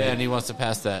 Right. Yeah, and he wants to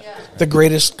pass that. The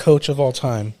greatest coach of all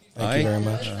time. Thank you very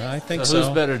much. I think so. Who's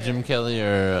better, Jim Kelly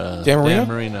or Dan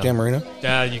Marino? Dan Marino.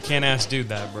 You can't ask dude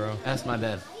that, bro. Ask my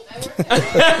dad.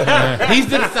 He's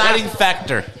the deciding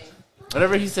factor.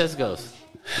 Whatever he says goes.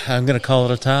 I'm going to call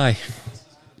it a tie.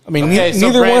 I mean,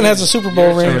 neither one has a Super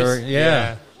Bowl ring.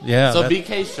 Yeah. So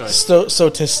BK's choice. So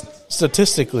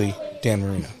statistically, Dan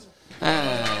Marino.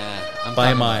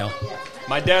 By a mile.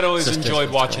 My dad always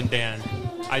enjoyed watching Dan.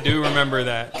 I do remember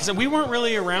that. Because we weren't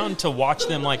really around to watch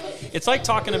them. It's like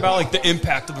talking about like the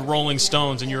impact of the Rolling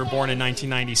Stones and you were born in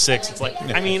 1996. It's like,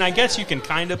 I mean, I guess you can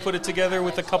kind of put it together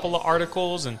with a couple of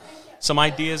articles and some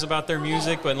ideas about their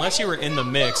music, but unless you were in the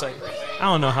mix, I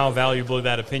don't know how valuable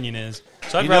that opinion is.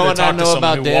 So I'd rather talk to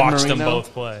someone who watched them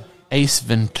both play. Ace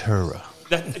Ventura.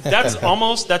 That's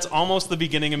almost the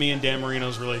beginning of me and Dan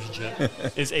Marino's relationship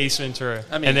is Ace Ventura.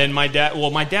 I mean, and then my dad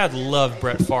loved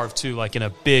Brett Favre too, like in a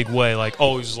big way. Like,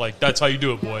 oh, he's like, that's how you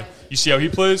do it, boy. You see how he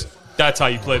plays? That's how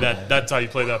you play that. That's how you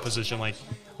play that position. Like,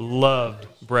 loved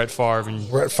Brett Favre. And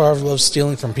Brett Favre loves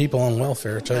stealing from people on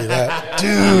welfare, I'll tell you that.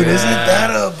 Dude, isn't that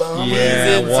a bum?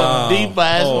 Yeah, he's in some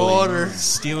deep-ass water.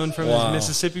 Stealing from his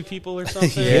Mississippi people or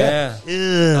something? Yeah.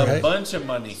 A bunch of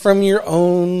money. From your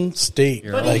own state.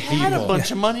 But he had a bunch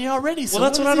of money already. So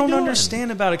that's what I don't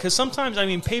understand about it. Because sometimes, I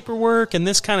mean, paperwork and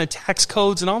this kind of tax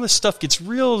codes and all this stuff gets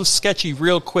real sketchy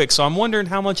real quick. So I'm wondering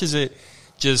how much is it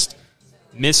just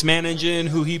mismanaging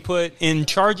who he put in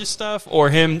charge of stuff or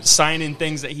him signing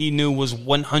things that he knew was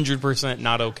 100%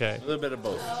 not okay? A little bit of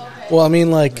both. Well, I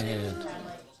mean, like,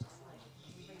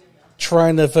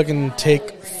 trying to fucking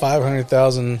take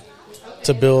 $500,000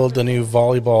 to build a new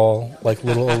volleyball, like,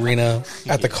 little arena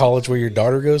at the college where your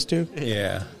daughter goes to.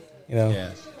 Yeah. You know?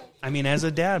 Yeah. I mean, as a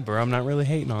dad, bro, I'm not really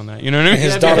hating on that. You know what I mean?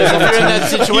 His daughter's if you're in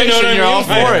that situation, you're all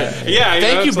for it. Yeah.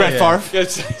 Thank you, Brett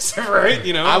Favre. Right?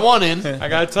 You know, I want in. I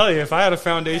got to tell you, if I had a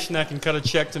foundation that can cut a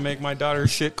check to make my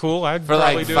daughter's shit cool, I'd for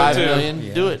probably like do $5 it too. million.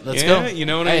 Yeah. Do it. Let's go. You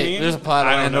know what I mean? There's a plot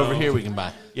of land over here we can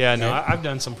buy. Yeah, no, I've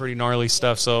done some pretty gnarly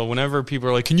stuff. So whenever people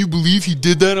are like, "Can you believe he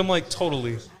did that?" I'm like,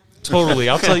 totally.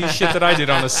 I'll tell you shit that I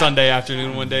did on a Sunday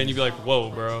afternoon one day, and you'd be like,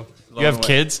 "Whoa, bro, you have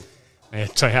kids?"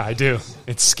 Yeah, I do.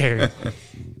 It's scary.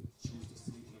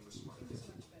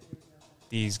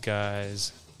 These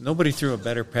guys. Nobody threw a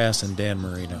better pass than Dan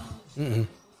Marino. Mm-mm.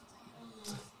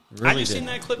 Really I just seen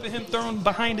that clip of him throwing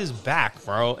behind his back,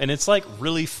 bro, and it's like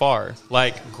really far,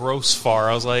 like gross far.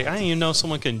 I was like, I didn't even know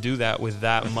someone can do that with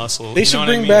that muscle. They should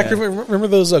bring back. Remember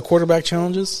those quarterback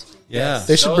challenges? Yeah,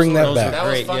 they should bring that back. That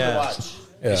was fun to watch.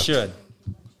 Yeah. They should.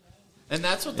 And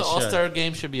that's what the All-Star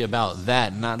game should be about.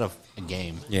 That, not a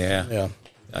game. Yeah.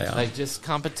 Like just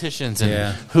competitions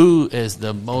and who is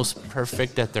the most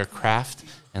perfect at their craft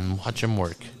and watch them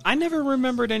work. I never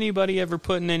remembered anybody ever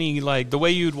putting any, like, the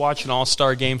way you'd watch an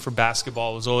all-star game for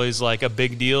basketball was always, like, a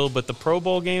big deal. But the Pro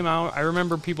Bowl game, I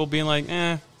remember people being like,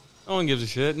 no one gives a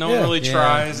shit. No one really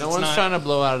tries. No one's trying to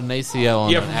blow out an ACL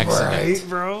on an accident. Right,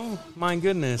 bro. My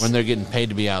goodness. When they're getting paid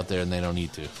to be out there and they don't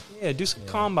need to. Yeah, do some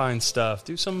combine stuff.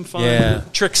 Do some fun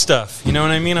trick stuff. You know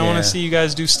what I mean? I want to see you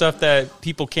guys do stuff that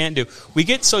people can't do. We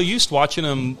get so used to watching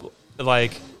them,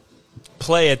 like,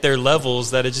 play at their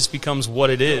levels that it just becomes what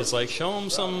it is. Like, show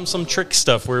them some trick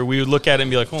stuff where we would look at it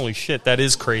and be like, holy shit, that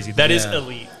is crazy. That is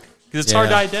elite. Because it's hard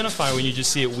to identify when you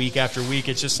just see it week after week.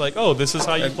 It's just like, oh, this is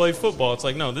how you play football. It's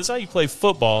like, no, this is how you play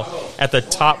football at the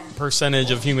top percentage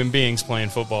of human beings playing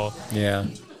football. Yeah.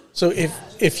 So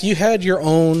if you had your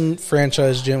own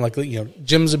franchise gym, like, you know,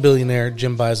 Jim's a billionaire,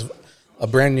 Jim buys a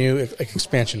brand new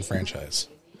expansion franchise.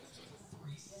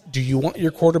 Do you want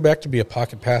your quarterback to be a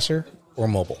pocket passer or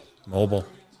mobile? Mobile.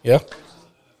 Yeah.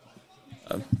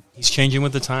 He's changing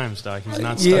with the times, Doc. He's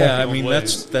not stuck. Yeah, I mean,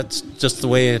 that's just the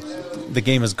way the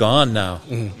game has gone now.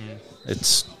 Mm-hmm.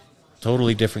 It's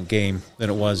totally different game than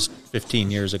it was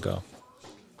 15 years ago.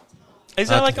 Is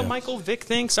that like a Michael Vick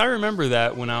thing? 'Cause I remember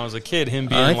that when I was a kid, him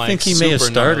being I think he may have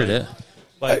started gnarly. it.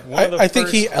 Like I think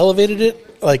he elevated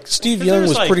it. Like Steve Young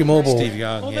was pretty mobile. Steve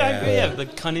Young, Well, yeah. the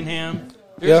Cunningham.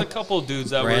 There's a couple of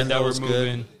dudes that were Randall's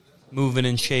moving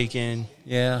and shaking.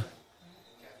 Yeah.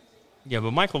 Yeah,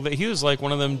 but Michael Vick, he was like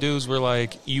one of them dudes where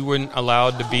like you weren't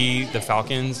allowed to be the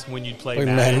Falcons when you'd play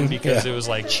Madden because it was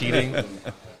like cheating.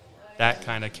 That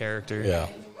kind of character. Yeah.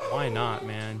 Why not,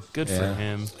 man? Good for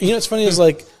him. You know what's funny is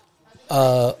like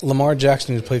Lamar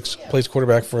Jackson, who plays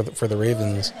quarterback for the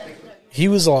Ravens. He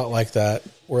was a lot like that,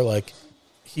 where like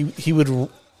he would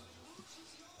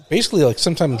basically like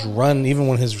sometimes run even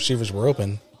when his receivers were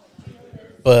open.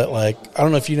 But like I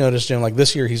don't know if you noticed, Jim. Like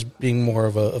this year, he's being more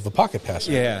of a pocket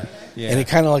passer. Yeah. And he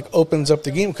kind of like opens up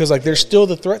the game because like there's still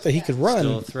the threat that he could run.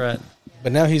 Still a threat.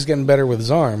 But now he's getting better with his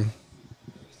arm.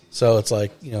 So it's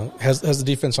like, has the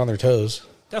defense on their toes.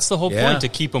 That's the whole point, to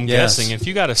keep them guessing. If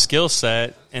you got a skill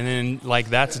set and then like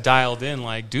that's dialed in,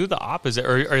 like do the opposite,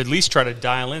 or at least try to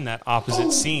dial in that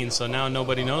opposite scene. So now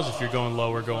nobody knows if you're going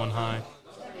low or going high.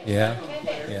 Yeah.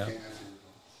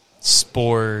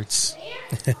 Sports.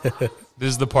 This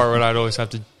is the part where I'd always have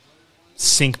to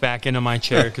sink back into my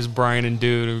chair because Brian and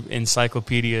Dude,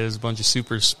 encyclopedia, is a bunch of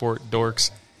super sport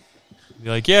dorks. Be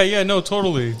like, no,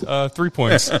 totally. 3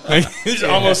 points. There's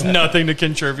almost nothing to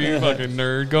contribute. Fucking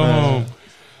nerd. Go home.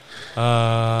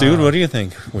 Dude, what do you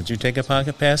think? Would you take a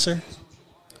pocket passer?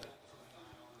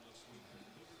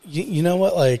 You know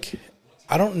what? Like,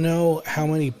 I don't know how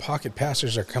many pocket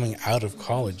passers are coming out of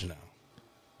college now.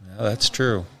 No, that's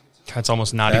true. That's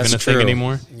almost not even a thing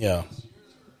anymore. Yeah.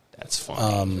 That's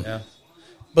funny.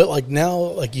 But like now,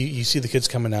 like you see the kids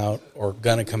coming out or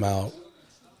gonna come out,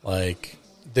 like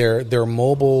they're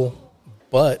mobile,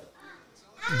 but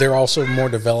they're also more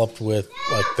developed with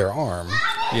like their arm.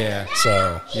 Yeah.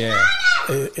 So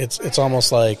it's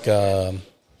almost like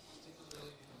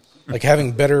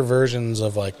having better versions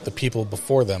of like the people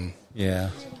before them. Yeah.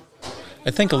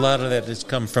 I think a lot of that has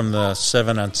come from the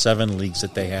 7-on-7 leagues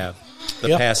that they have,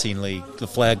 the passing league, the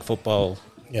flag football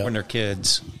when they're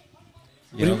kids.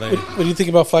 What do you think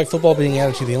about flag football being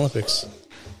added to the Olympics?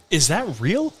 Is that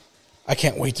real? I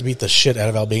can't wait to beat the shit out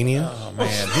of Albania. Oh,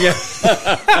 man. Yeah.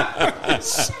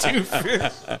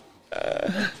 Stupid.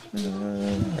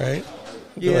 Right?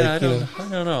 Yeah, like, I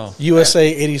don't know. USA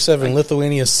 87,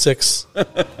 Lithuania 6.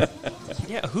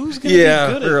 Yeah, who's going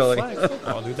to be good at flag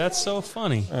football, dude? That's so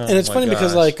funny. And it's funny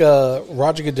because, like,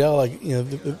 Roger Goodell, like,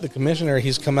 the commissioner,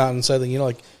 he's come out and said that,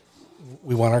 like,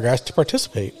 we want our guys to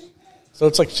participate. So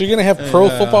it's like, so you're going to have pro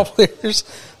football players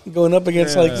going up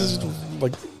against, like, this is,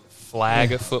 like...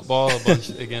 Flag football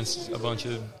against a bunch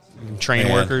of train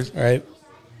workers. Right.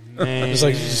 It's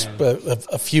like just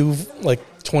a few, like,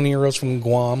 20-year-olds from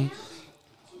Guam.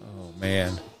 Oh,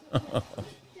 man. It's going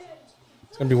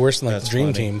to be worse than, like, the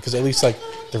Dream Team, because at least, like,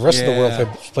 the rest of the world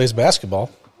plays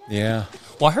basketball. Yeah.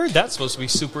 Well, I heard that's supposed to be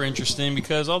super interesting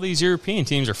because all these European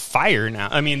teams are fire now.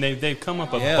 I mean, they've come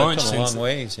up a bunch since. A long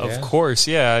ways. Yeah. Of course,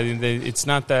 yeah. I mean, it's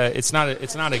not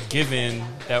a given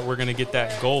that we're going to get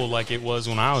that goal like it was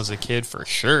when I was a kid for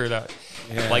sure. That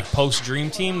like post Dream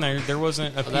Team, there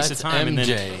wasn't a piece of time. MJ, and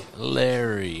then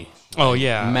Larry. Oh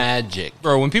yeah, Magic,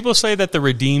 bro. When people say that the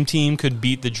Redeem Team could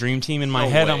beat the Dream Team, in my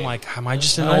head, I'm like, am I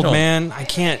just an old man? I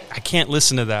can't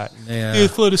listen to that. Yeah. The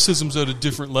athleticism's at a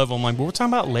different level. I'm like, but we're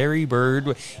talking about Larry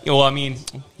Bird. Well, I mean,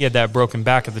 he had that broken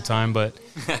back at the time, but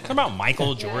talking about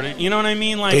Michael Jordan. You know what I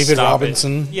mean? Like David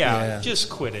Robinson. Yeah, just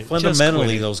quit it.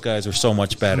 Fundamentally, those guys are so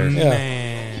much better.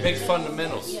 Man, big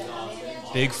fundamentals.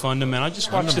 Big fundamental. I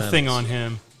just watched a thing on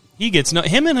him. He gets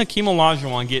him and Hakeem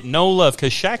Olajuwon get no love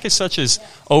because Shaq is such an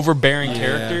overbearing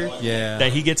character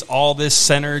that he gets all this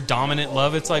center dominant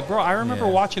love. It's like, bro, I remember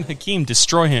watching Hakeem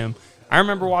destroy him. I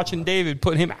remember watching David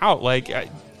put him out. Like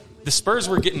the Spurs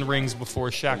were getting rings before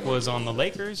Shaq was on the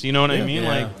Lakers. You know what I mean?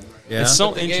 Like it's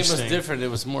so the interesting. The game was different. It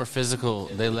was more physical.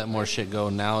 They let more shit go.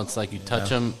 Now it's like you touch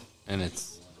them and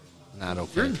it's not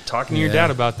okay. You're talking to your dad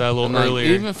about that a little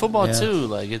earlier. Even football too.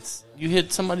 Like you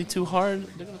hit somebody too hard,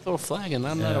 they're gonna throw a flag, and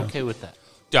I'm not okay with that.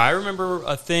 Yeah, I remember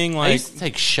a thing like I used to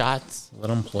take shots. Let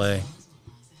them play.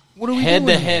 What are we head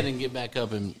doing? To head and get back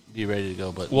up and be ready to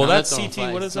go. But that's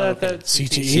CT. What is that? Okay. That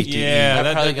CTE. Yeah,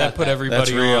 that put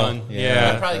everybody on.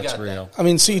 Yeah, that's real. I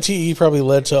mean, CTE probably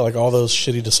led to like all those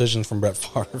shitty decisions from Brett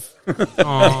Favre.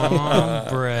 Oh,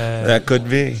 Brett. That could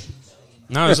be.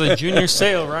 No, it was a junior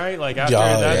sale, right? Like after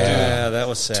that dude that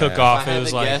was sad. took off, If I it had was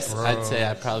to like, guess, bro. I'd say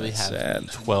I probably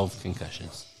have 12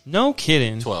 concussions. No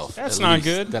kidding. 12. That's at not least,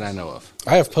 good. that I know of.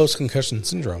 I have post-concussion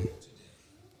syndrome.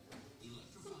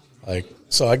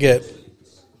 So I get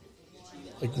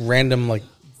random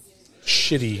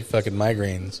shitty fucking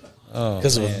migraines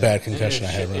because of a bad concussion I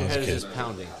had when I was a kid. Just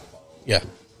pounding. Yeah,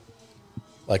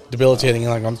 debilitating.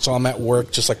 So I'm at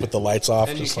work just with the lights off,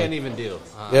 and just you can't even deal.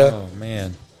 Yeah. Oh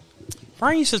man.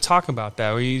 Brian used to talk about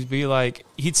that, where he'd be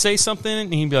he'd say something,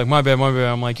 and he'd be like, my bad.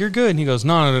 I'm like, you're good. And he goes,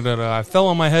 no. I fell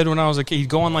on my head when I was a kid. He'd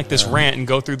go on this rant and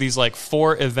go through these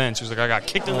 4 events. He was like, I got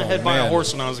kicked in the head by a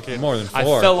horse when I was a kid. More than 4. I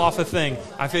fell off a thing.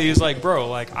 He was like,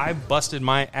 bro, I busted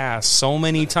my ass so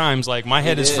many times. My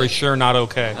head is for sure not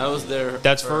okay. I was there.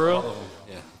 That's for real?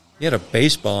 Yeah. He had a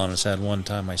baseball on his head one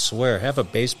time, I swear. Have a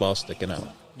baseball sticking out.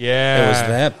 Yeah. It was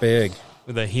that big.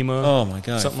 With a hemo? Oh, my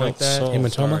God. Something like that? So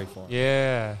Hematoma? sorry for him.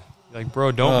 Yeah.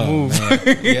 Bro, don't move.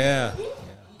 Yeah.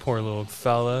 Poor little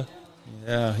fella.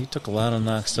 Yeah, he took a lot of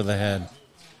knocks to the head.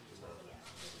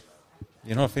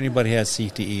 If anybody has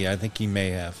CTE, I think he may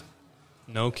have.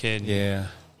 No kidding. Yeah.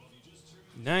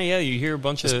 You hear a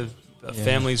bunch of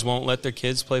families won't let their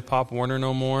kids play Pop Warner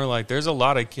no more. There's a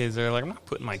lot of kids that are I'm not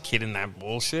putting my kid in that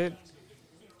bullshit.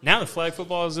 Now the flag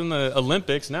football is in the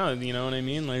Olympics. Now, you know what I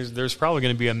mean? There's probably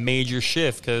going to be a major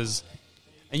shift because...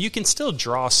 And you can still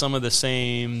draw some of the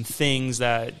same things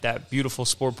that beautiful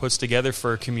sport puts together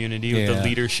for a community with the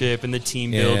leadership and the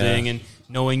team building and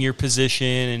knowing your position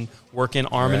and working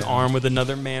arm in arm with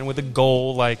another man with a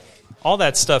goal. All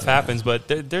that stuff happens, but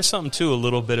there's something to a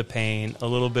little bit of pain, a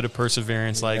little bit of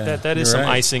perseverance. That is some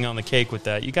icing on the cake with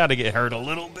that. You got to get hurt a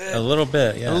little bit. A little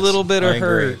bit, yes. A little bit of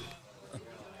hurt. Agree.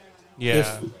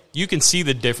 Yeah. You can see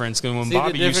the difference when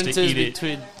Bobby used to eat it.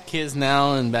 Between kids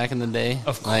now and back in the day.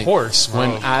 Of course, bro.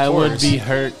 When I would be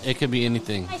hurt, it could be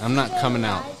anything. I'm not coming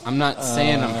out. I'm not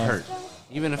saying I'm hurt.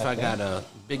 Even if I got a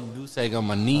big goose egg on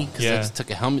my knee because I just took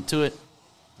a helmet to it,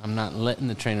 I'm not letting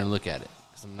the trainer look at it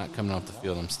because I'm not coming off the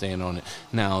field. I'm staying on it.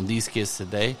 Now, these kids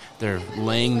today, they're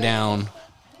laying down,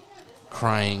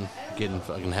 crying, getting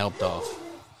fucking helped off.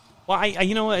 Well,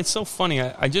 you know what? It's so funny.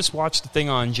 I just watched the thing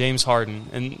on James Harden,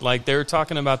 and they were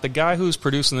talking about the guy who's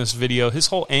producing this video. His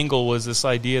whole angle was this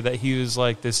idea that he was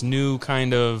this new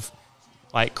kind of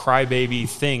crybaby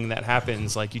thing that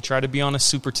happens. You try to be on a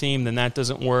super team, then that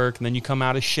doesn't work, and then you come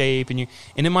out of shape, and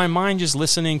in my mind, just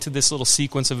listening to this little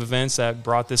sequence of events that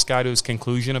brought this guy to his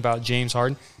conclusion about James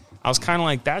Harden, I was kind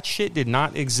of that shit did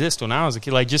not exist when I was a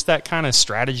kid. Just that kind of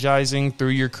strategizing through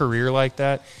your career like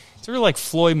that. It's really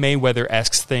Floyd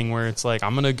Mayweather-esque thing where it's I'm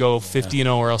going to go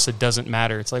 50-0 or else it doesn't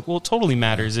matter. It's well, it totally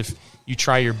matters if you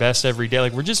try your best every day.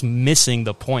 We're just missing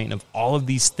the point of all of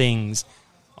these things,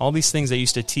 that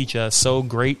used to teach us so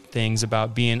great things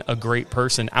about being a great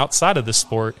person outside of the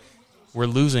sport. We're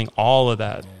losing all of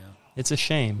that. Yeah. It's a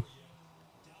shame.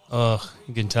 Ugh,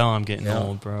 you can tell I'm getting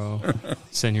old, bro.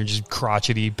 Sitting here just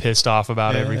crotchety, pissed off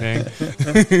about everything.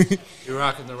 You're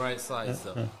rocking the right size,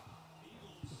 though.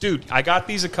 Dude, I got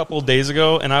these a couple of days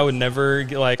ago, and I would never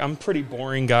get I'm a pretty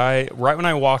boring guy. Right when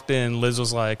I walked in, Liz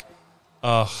was like,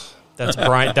 "Ugh, that's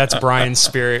Brian. That's Brian's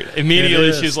spirit."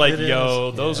 Immediately, she's like,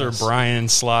 "Yo, those are Brian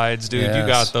slides, dude. You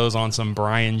got those on some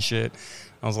Brian shit."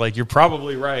 I was like, "You're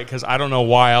probably right," because I don't know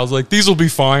why. I was like, "These will be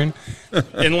fine."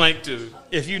 And dude,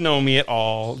 if you know me at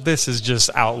all, this is just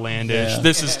outlandish. Yeah.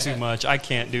 This is too much. I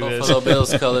can't do Buffalo this.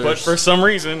 Bills colors. But for some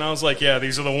reason, I was like, "Yeah,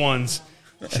 these are the ones."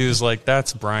 She was like,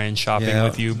 "That's Brian shopping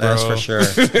with you, bro." That's for sure.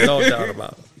 No doubt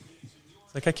about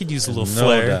it. I could use a little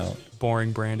flair. Doubt.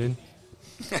 Boring Brandon.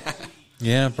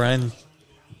 Yeah, Brian,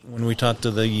 when we talked to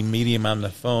the medium on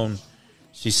the phone,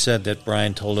 she said that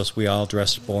Brian told us we all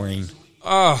dressed boring.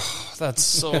 Oh, that's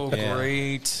so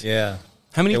great. Yeah.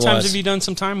 How many times have you done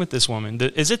some time with this woman?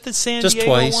 Is it the San Diego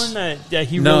twice. one that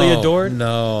he really adored?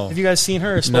 No. Have you guys seen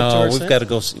her or spoke to her we've since? got to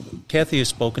go see. Kathy has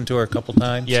spoken to her a couple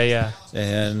times. Yeah.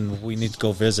 And we need to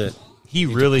go visit. He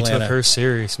really took her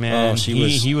serious, man. Oh,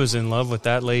 he was in love with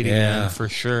that lady, man, for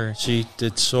sure. She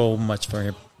did so much for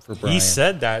him, for Brian. He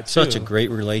said that, too. Such a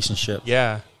great relationship.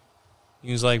 Yeah.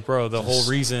 He was like, bro, the whole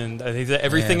reason, I think that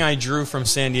everything I drew from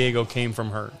San Diego came from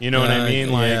her. You know what I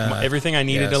mean? Everything I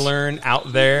needed to learn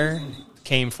out there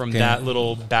came from that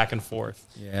little back and forth.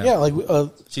 Yeah,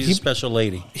 she's a special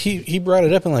lady. He brought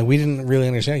it up and we didn't really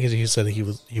understand because he said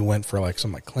he went for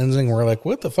some cleansing. We're like,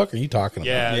 what the fuck are you talking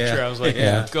about? Yeah, true. I was like,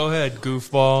 go ahead,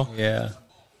 goofball. Yeah.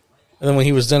 And then when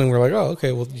he was done, we're like, oh,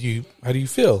 okay. Well, how do you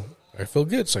feel? I feel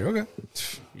good. It's like, okay.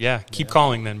 Yeah, keep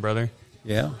calling then, brother.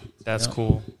 Yeah, that's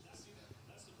cool.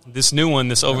 This new one,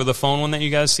 this over the phone one that you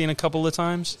guys seen a couple of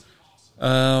times.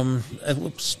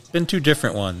 It's been two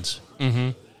different ones.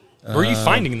 Mm-hmm. Where are you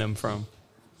finding them from?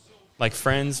 Like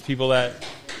friends, people that...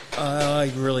 I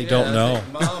really don't know.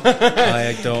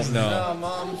 I don't know. No,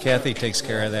 Mom. Kathy takes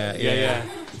care of that. Yeah.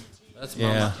 That's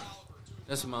Mama. Yeah.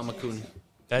 That's Mama Coon.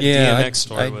 That DMX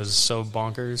story was so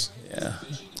bonkers. Yeah.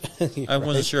 I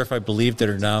wasn't sure if I believed it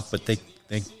or not, but they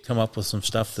come up with some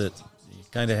stuff that you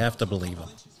kind of have to believe them.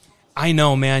 I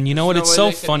know, man. You know what? It's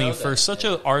so funny. For such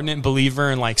an ardent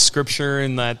believer in like scripture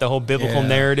and the whole biblical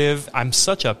narrative, I'm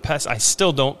such a pest. I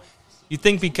still don't. You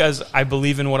think because I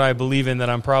believe in what I believe in that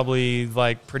I'm probably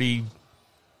like pretty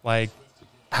like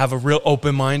have a real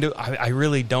open mind. I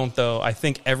really don't, though. I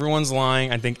think everyone's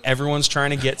lying. I think everyone's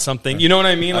trying to get something. You know what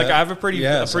I mean? Like I have a pretty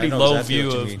low exactly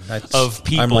view of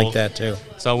people. I'm like that too.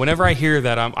 So whenever I hear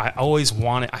that, I always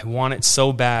want it. I want it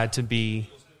so bad to be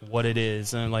what it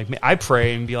is. And like I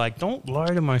pray and be like, don't lie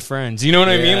to my friends. You know what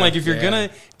I mean? Like if you're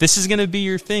this is gonna be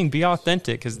your thing. Be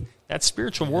authentic, because that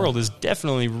spiritual world is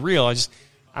definitely real.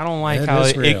 I don't like how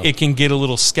it can get a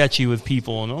little sketchy with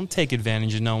people. And don't take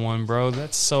advantage of no one, bro.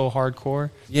 That's so hardcore.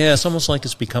 Yeah, it's almost like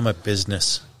it's become a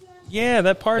business. Yeah,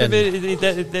 that part of it,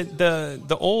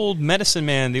 the old medicine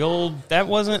man, that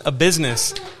wasn't a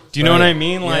business. Do you know what I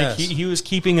mean? Like he was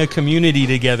keeping a community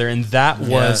together, and that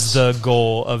was the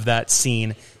goal of that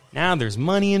scene. Now there's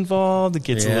money involved. It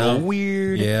gets a little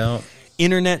weird. Yeah.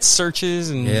 Internet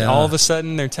searches, and all of a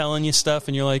sudden they're telling you stuff,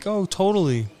 and you're like, oh,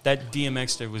 totally. That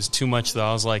DMX there was too much, though.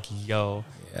 I was like, yo,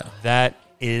 that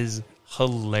is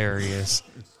hilarious.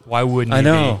 Why wouldn't he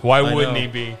be? Why wouldn't he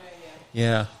be?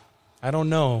 Yeah. I don't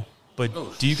know.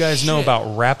 But do you guys know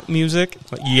about rap music?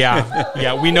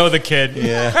 Yeah, we know the kid.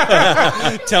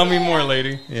 Yeah. Tell me more,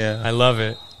 lady. Yeah. I love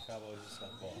it.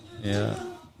 Yeah.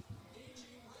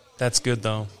 That's good,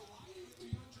 though.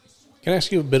 Can I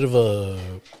ask you a bit of a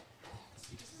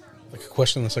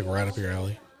question that's like right up your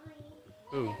alley?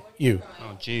 Who? You.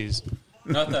 Oh, jeez.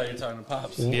 I thought you were talking to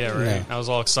Pops. Yeah, right. No. I was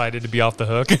all excited to be off the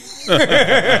hook.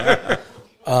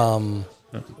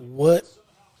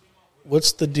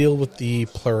 What's the deal with the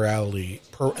plurality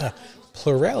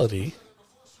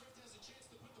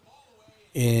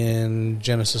in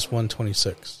Genesis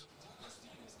 1:26?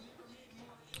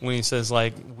 When he says,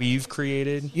 like, we've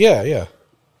created? Yeah.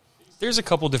 There's a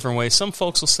couple different ways. Some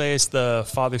folks will say it's the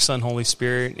Father, Son, Holy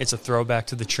Spirit. It's a throwback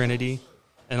to the Trinity.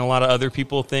 And a lot of other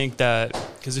people think that,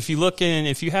 because if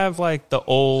you have like the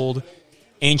old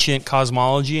ancient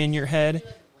cosmology in your head,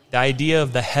 the idea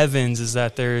of the heavens is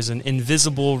that there's an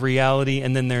invisible reality,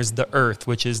 and then there's the earth,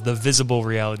 which is the visible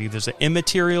reality. There's an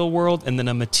immaterial world and then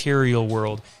a material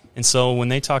world. And so when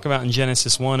they talk about in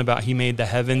Genesis 1 about he made the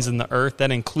heavens and the earth, that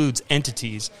includes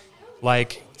entities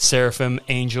like seraphim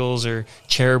angels or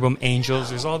cherubim angels.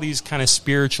 There's all these kind of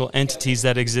spiritual entities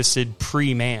that existed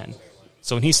pre-man.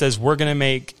 So when he says we're going to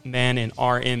make man in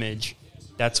our image,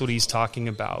 that's what he's talking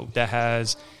about. That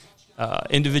has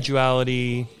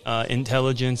individuality,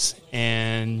 intelligence,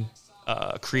 and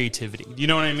creativity. You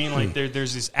know what I mean? Like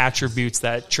there's these attributes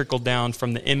that trickle down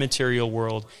from the immaterial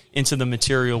world into the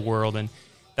material world, and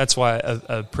that's why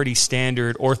a pretty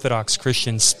standard Orthodox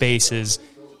Christian space is,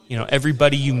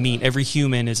 everybody you meet, every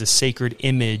human is a sacred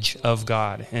image of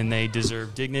God, and they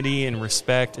deserve dignity and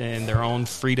respect and their own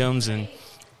freedoms and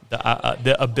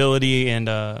the ability and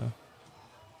the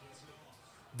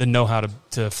know-how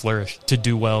to flourish, to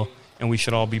do well. And we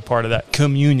should all be part of that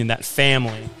communion, that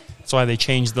family. That's why they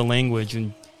changed the language.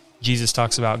 And Jesus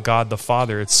talks about God the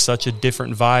Father. It's such a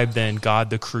different vibe than God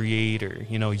the Creator,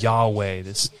 Yahweh,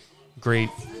 this great,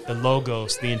 the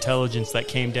Logos, the intelligence that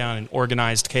came down and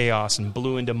organized chaos and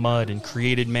blew into mud and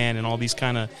created man, and all these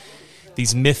kind of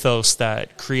these mythos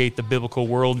that create the biblical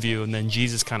worldview. And then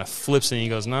Jesus kind of flips it and he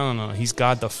goes, no, he's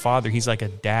God the Father. He's like a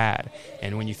dad.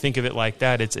 And when you think of it like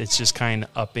that, it's just kind of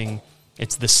upping.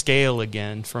 It's the scale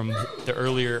again from the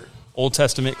earlier Old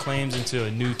Testament claims into a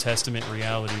New Testament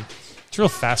reality. It's real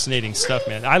fascinating stuff,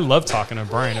 man. I love talking to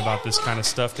Brian about this kind of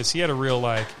stuff because he had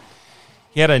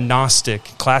a Gnostic,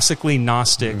 classically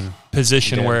Gnostic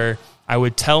position where I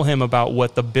would tell him about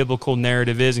what the biblical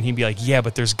narrative is, and he'd be like, yeah,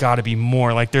 but there's got to be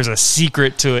more. Like, there's a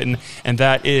secret to it, and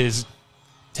that is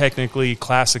technically,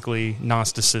 classically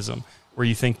Gnosticism, where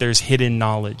you think there's hidden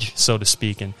knowledge, so to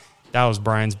speak, and that was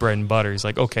Brian's bread and butter. He's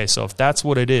like, okay, so if that's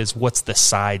what it is, what's the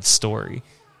side story?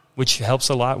 Which helps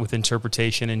a lot with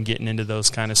interpretation and getting into those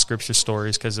kind of scripture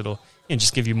stories because it'll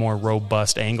just give you more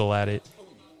robust angle at it.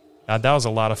 That was a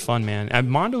lot of fun, man. And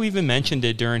Mondo even mentioned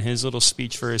it during his little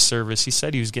speech for his service. He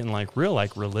said he was getting real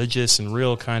religious and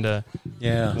real kind of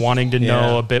wanting to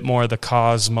know a bit more of the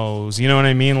cosmos. You know what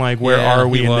I mean? Like, where are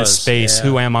we in this space? Yeah.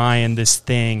 Who am I in this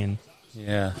thing?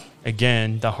 And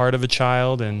again, the heart of a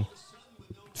child and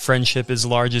friendship as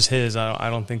large as his. I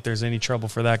don't think there's any trouble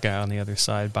for that guy on the other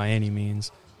side by any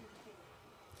means.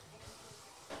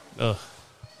 Ugh.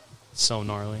 So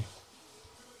gnarly.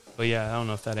 But yeah, I don't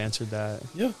know if that answered that.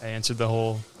 Yeah. I answered the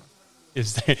whole,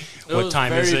 what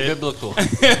time is it? Biblical.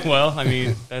 Well, I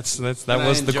mean, that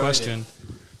was the question.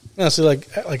 Yeah, so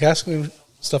like asking me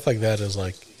stuff like that is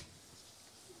like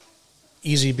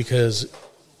easy because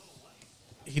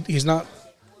he's not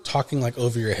talking like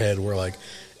over your head where like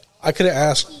I could have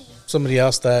asked somebody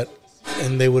else that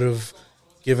and they would have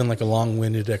given like a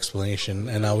long-winded explanation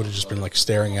and I would have just been like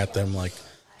staring at them like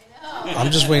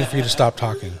I'm just waiting for you to stop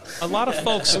talking. A lot of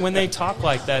folks, when they talk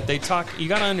like that, you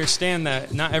got to understand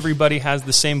that not everybody has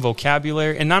the same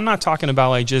vocabulary. And I'm not talking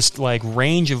about like just like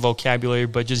range of vocabulary,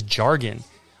 but just jargon.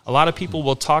 A lot of people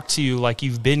will talk to you like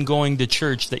you've been going to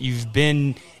church, that you've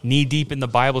been knee deep in the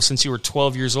Bible since you were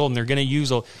 12 years old, and they're going to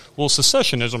use,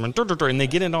 secessionism, and they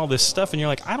get into all this stuff, and you're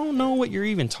like, I don't know what you're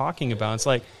even talking about. It's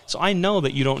like, so I know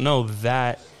that you don't know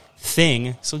that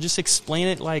thing, so just explain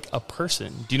it like a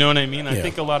person. Do you know what I mean? I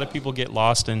think a lot of people get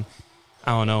lost in,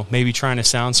 I don't know, maybe trying to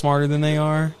sound smarter than they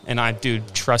are, and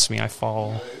trust me, I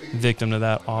fall victim to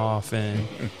that often.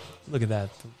 Look at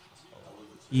that.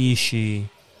 Yeeshi.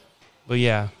 But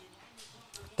yeah,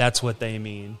 that's what they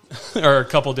mean. Or a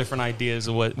couple different ideas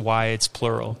of why it's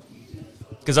plural.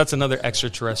 Because that's another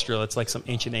extraterrestrial. It's like some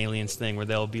ancient aliens thing where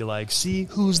they'll be like, see,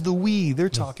 who's the we? They're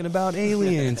talking about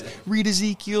aliens. Read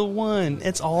Ezekiel 1.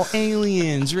 It's all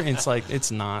aliens. It's like,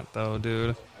 it's not, though,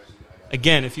 dude.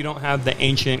 Again, if you don't have the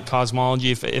ancient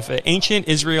cosmology, if an ancient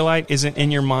Israelite isn't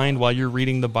in your mind while you're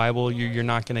reading the Bible, you're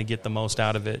not going to get the most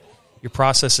out of it. You're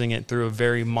processing it through a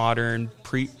very modern,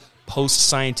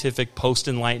 post-scientific,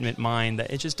 post-enlightenment mind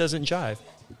that it just doesn't jive.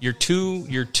 You're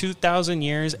 2,000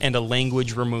 years and a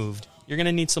language removed. You're going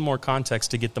to need some more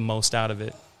context to get the most out of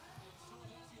it.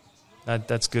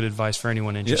 That's good advice for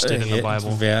anyone interested in the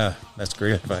Bible. Yeah, that's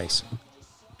great advice.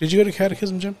 Did you go to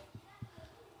catechism, Jim?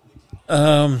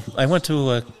 I went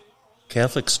to a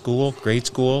Catholic school, grade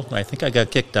school. I think I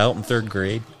got kicked out in third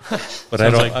grade. But I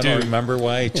don't remember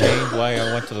why I changed, why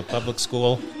I went to the public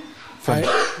school.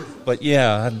 But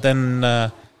yeah,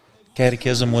 then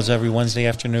catechism was every Wednesday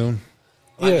afternoon.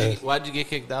 Why'd you get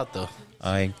kicked out, though?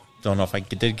 I don't know if I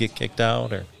did get kicked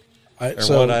out or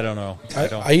what. I don't know.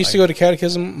 I used to go to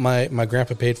catechism. My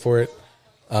grandpa paid for it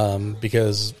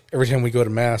because every time we go to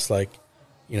mass, like,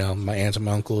 you know, my aunts and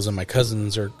my uncles and my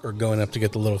cousins are going up to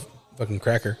get the little fucking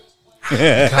cracker. God,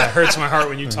 it hurts my heart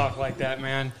when you talk like that,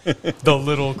 man. The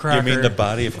little cracker. You mean the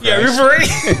body of Christ? Yeah, you're right.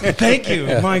 Thank you.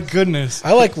 Yeah. My goodness.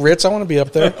 I like Ritz. I want to be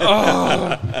up there.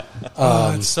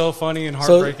 It's so funny and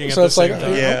heartbreaking at the same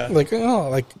time.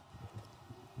 Yeah.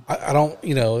 I don't,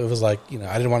 you know, it was like, you know,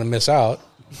 I didn't want to miss out.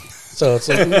 So it's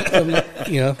like,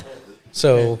 you know,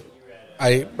 so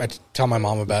I tell my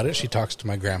mom about it. She talks to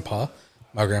my grandpa.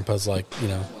 My grandpa's like, you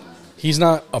know, he's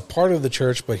not a part of the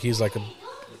church, but he's like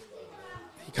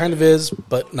he kind of is,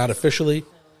 but not officially.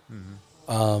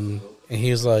 Mm-hmm. And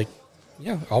he's like,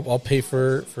 yeah, I'll pay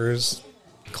for his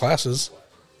classes.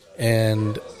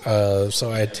 And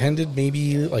so I attended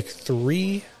maybe like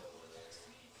 3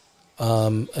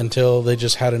 until they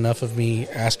just had enough of me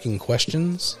asking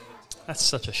questions. That's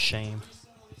such a shame.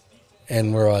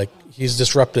 And we're like, he's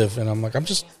disruptive. And I'm like, I'm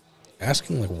just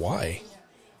asking, like, why?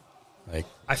 Like,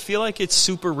 I feel like it's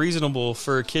super reasonable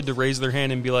for a kid to raise their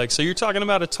hand and be like, so you're talking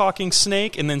about a talking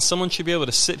snake? And then someone should be able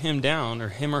to sit him down or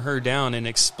him or her down and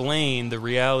explain the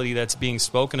reality that's being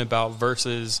spoken about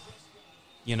versus,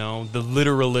 you know, the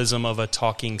literalism of a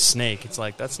talking snake. It's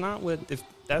like, that's not what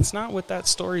that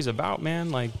story's about,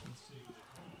 man. Like,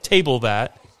 table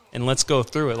that and let's go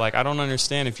through it. Like, I don't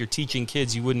understand if you're teaching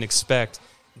kids, you wouldn't expect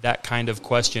that kind of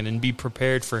question and be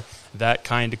prepared for that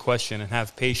kind of question and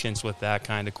have patience with that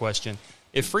kind of question.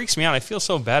 It freaks me out. I feel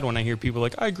so bad when I hear people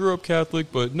like, I grew up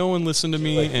Catholic, but no one listened to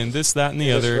me and this, that, and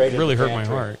the other. It really hurt my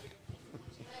heart.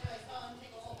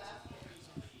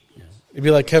 It'd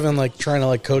be like Kevin, like, trying to,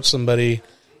 like, coach somebody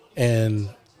and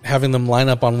having them line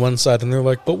up on one side and they're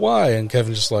like, but why? And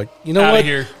Kevin's just like, you know what?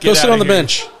 Go sit on the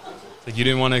bench. Like, you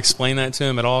didn't want to explain that to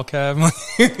him at all,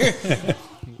 Kev?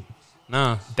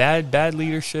 Nah, bad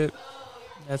leadership.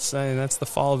 That's the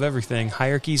fall of everything.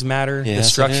 Hierarchies matter. Yes, the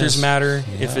structures matter.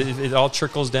 Yeah. If it all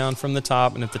trickles down from the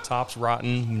top, and if the top's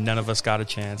rotten, none of us got a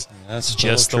chance. That's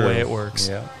just the way it works.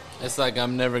 Yeah. It's like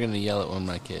I'm never going to yell at one of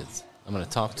my kids. I'm going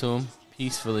to talk to him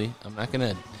peacefully. I'm not going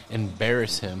to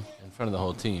embarrass him in front of the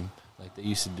whole team like they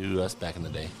used to do to us back in the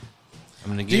day.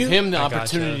 I'm going to give him the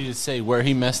opportunity to say where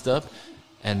he messed up,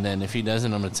 and then if he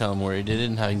doesn't, I'm going to tell him where he did it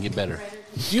and how he can get better.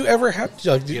 Do you ever have?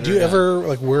 Do you ever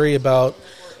like worry about?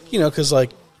 You know, because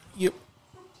like you,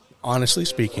 honestly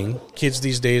speaking, kids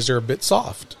these days are a bit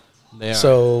soft. They are.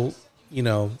 So you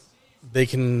know, they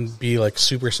can be like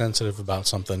super sensitive about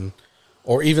something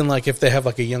or even like if they have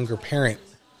like a younger parent,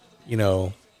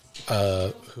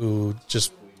 who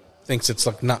just thinks it's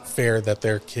like not fair that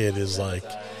their kid is like,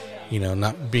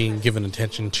 not being given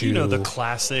attention to. The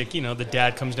classic, the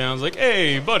dad comes down and is like,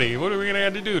 hey, buddy, what are we going to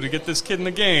have to do to get this kid in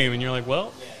the game? And you're like,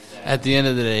 well. At the end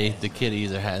of the day, the kid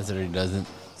either has it or he doesn't.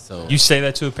 So you say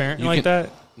that to a parent like that?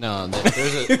 No,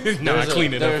 there's a... No, I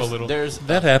clean it up a little.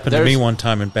 That happened to me one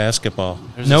time in basketball.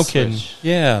 No kidding.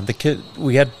 Yeah, the kid.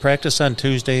 We had practice on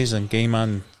Tuesdays and game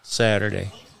on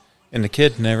Saturday. And the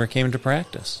kid never came to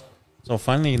practice. So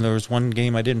finally, there was one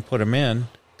game I didn't put him in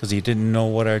because he didn't know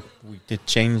we did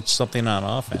change something on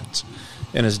offense.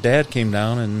 And his dad came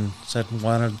down and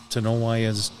wanted to know why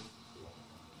his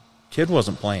kid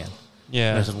wasn't playing.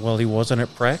 Yeah. And I said, well, he wasn't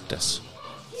at practice.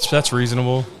 So that's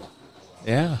reasonable.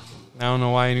 Yeah. I don't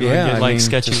know why anyone get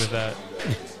sketchy with that.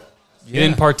 He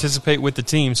didn't participate with the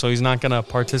team, so he's not going to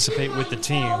participate with the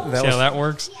team. See how that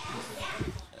works?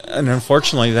 And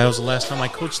unfortunately, that was the last time I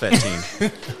coached that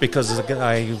team because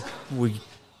we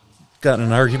got in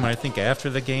an argument, I think, after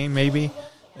the game maybe.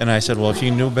 And I said, well, if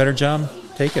you knew a better job,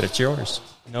 take it. It's yours.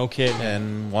 No kidding.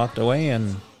 And walked away,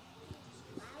 and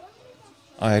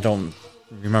I don't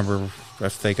remember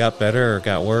if they got better or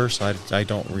got worse. I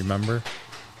don't remember.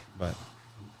 But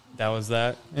that was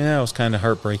that? Yeah, it was kind of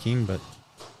heartbreaking, but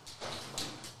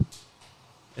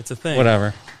it's a thing.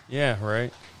 Whatever. Yeah,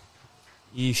 right.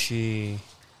 Ishii.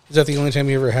 Is that the only time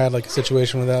you ever had like a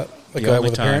situation with that? Like the only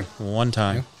with a time. parent? One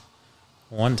time.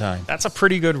 Yeah. One time. That's a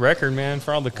pretty good record, man,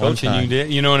 for all the coaching you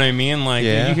did. You know what I mean? Like,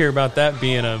 you hear about that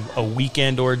being a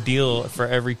weekend ordeal for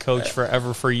every coach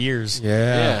forever for years.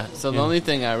 Yeah. So the only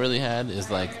thing I really had is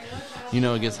like,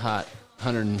 it gets hot,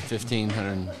 115,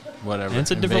 100, whatever. And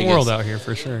it's a different world out here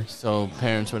for sure. So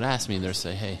parents would ask me, they'd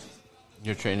say, hey,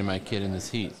 you're training my kid in this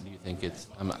heat. Do you think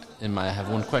I have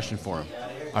one question for them.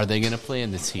 Are they going to play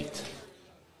in this heat?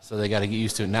 So they got to get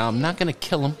used to it. Now, I'm not going to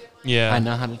kill them. Yeah. I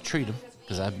know how to treat them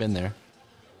because I've been there.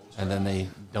 And then they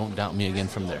don't doubt me again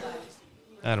from there.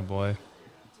 Attaboy.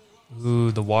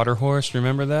 Ooh, the water horse.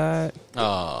 Remember that?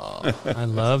 Oh. I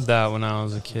loved that when I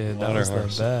was a kid. That was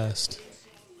the best.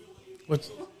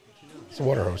 What's a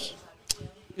water hose?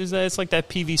 It's like that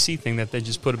PVC thing that they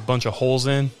just put a bunch of holes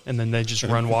in, and then they just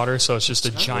run water. So it's just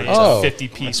a giant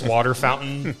 50-piece water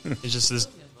fountain. It's just this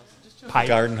pipe.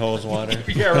 Garden hose water.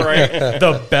 Yeah, right.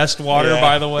 The best water,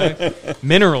 by the way.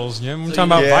 Minerals. We're talking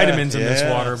about vitamins in this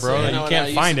water, bro, that you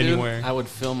can't find anywhere. I would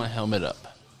fill my helmet up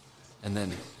and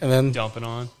then dump it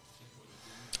on.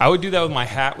 I would do that with my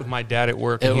hat with my dad at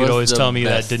work, and he would always tell me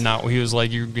that did not. He was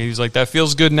like, that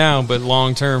feels good now, but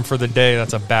long term for the day,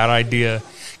 that's a bad idea.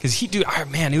 Because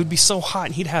it would be so hot.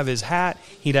 And he'd have his hat,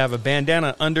 he'd have a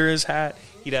bandana under his hat,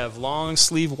 he'd have long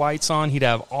sleeve whites on, he'd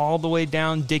have all the way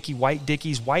down white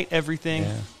dickies, white everything.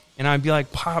 Yeah. And I'd be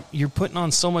like, Pop, you're putting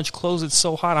on so much clothes, it's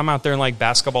so hot. I'm out there in like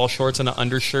basketball shorts and an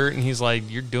undershirt, and he's like,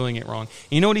 you're doing it wrong.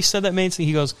 And you know what he said that made sense?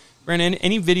 He goes, Brandon,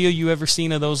 any video you ever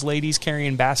seen of those ladies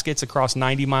carrying baskets across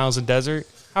 90 miles of desert,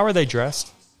 how are they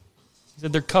dressed? He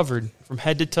said they're covered from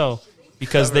head to toe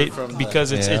because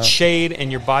it's shade and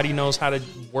your body knows how to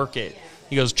work it.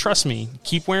 He goes, trust me,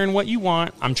 keep wearing what you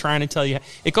want. I'm trying to tell you.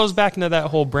 It goes back into that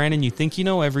whole, Brandon, you think you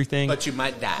know everything. But you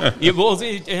might die. It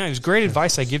was great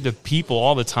advice I give to people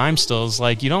all the time still. It's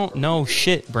like, you don't know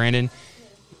shit, Brandon.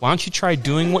 Why don't you try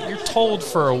doing what you're told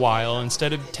for a while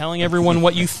instead of telling everyone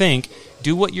what you think?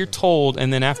 Do what you're told,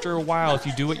 and then after a while, if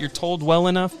you do what you're told well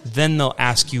enough, then they'll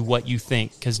ask you what you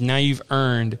think, because now you've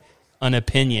earned an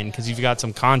opinion, because you've got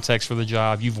some context for the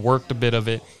job. You've worked a bit of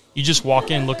it. You just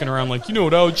walk in looking around like, you know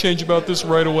what I would change about this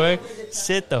right away?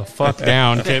 Sit the fuck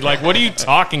down, kid. Like, what are you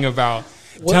talking about?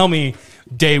 Tell me,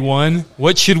 day one,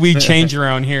 what should we change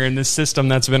around here in this system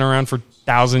that's been around for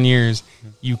 1,000 years,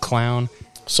 you clown?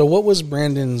 So what was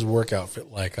Brandon's work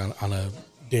outfit like on a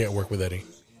day at work with Eddie?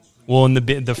 Well, in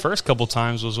the first couple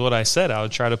times was what I said. I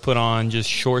would try to put on just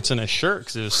shorts and a shirt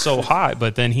because it was so hot.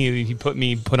 But then he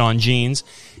put on jeans,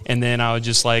 and then I would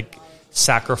just like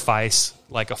sacrifice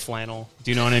like a flannel.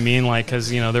 Do you know what I mean? Like, because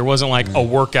there wasn't like a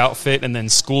work outfit and then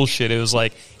school shit. It was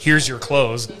like, here's your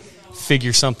clothes,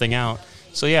 figure something out.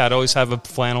 So yeah, I'd always have a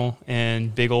flannel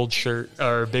and big old shirt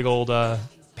or big old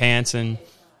pants and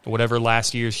whatever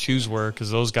last year's shoes were,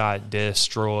 because those got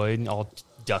destroyed, all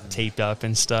duct taped up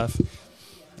and stuff.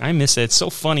 I miss it. It's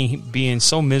so funny being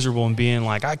so miserable and being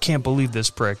like, I can't believe this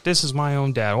prick. This is my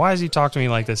own dad. Why does he talk to me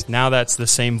like this? Now that's the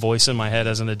same voice in my head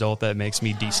as an adult that makes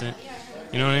me decent.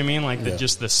 You know what I mean? Like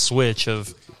just the switch of,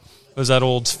 what was that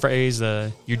old phrase?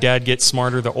 Your dad gets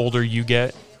smarter the older you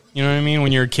get. You know what I mean?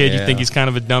 When you're a kid, you think he's kind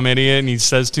of a dumb idiot and he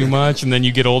says too much, and then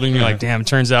you get older and you're like, damn, it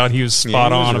turns out he was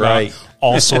spot on about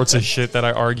all sorts of shit that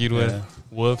I argued with.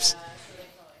 Whoops.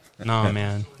 No,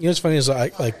 man. You know what's funny is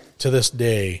to this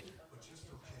day,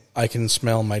 I can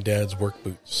smell my dad's work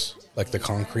boots, like the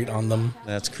concrete on them.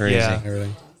 That's crazy. Yeah.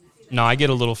 Everything. No, I get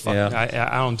a little fucked. Yeah.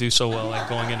 I don't do so well like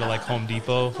going into like Home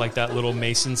Depot, like that little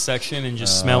Mason section, and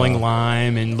just smelling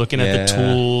lime and looking at the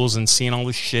tools and seeing all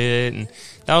the shit. And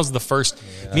that was the first.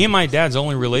 Yeah. Me and my dad's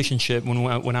only relationship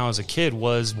when I was a kid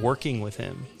was working with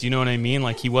him. Do you know what I mean?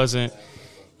 Like he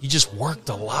just worked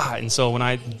a lot, and so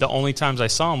the only times I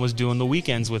saw him was doing the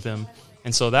weekends with him.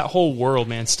 And so that whole world,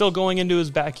 man, still going into his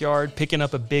backyard, picking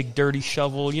up a big dirty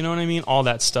shovel, you know what I mean? All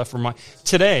that stuff.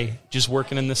 Today, just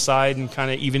working in the side and kind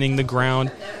of evening the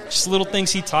ground. Just little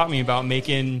things he taught me about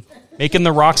making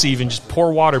the rocks even. Just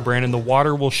pour water, Brandon. The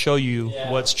water will show you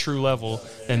what's true level.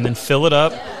 And then fill it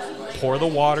up, pour the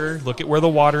water, look at where the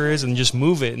water is, and just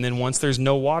move it. And then once there's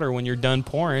no water, when you're done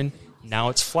pouring, now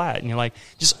it's flat. And you're like,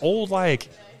 just old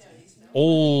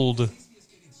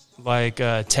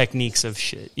techniques of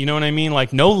shit. You know what I mean?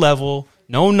 Like no level,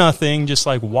 no nothing, just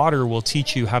like water will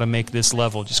teach you how to make this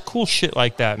level. Just cool shit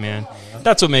like that, man.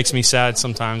 That's what makes me sad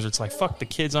sometimes. It's like, fuck, the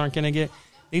kids aren't going to get...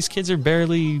 These kids are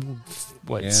barely,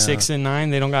 6 and 9?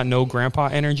 They don't got no grandpa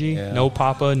energy, no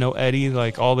papa, no Eddie,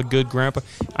 like all the good grandpa.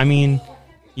 I mean,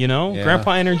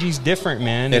 grandpa energy's different,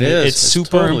 man. It is. It's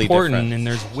super totally important, different. and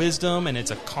there's wisdom, and it's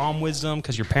a calm wisdom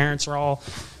because your parents are all...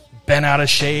 been out of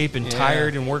shape and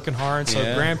tired and working hard, so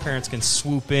grandparents can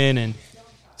swoop in and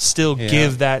still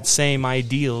give that same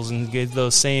ideals and give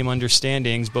those same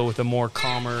understandings, but with a more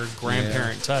calmer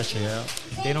grandparent touch. And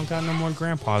they don't got no more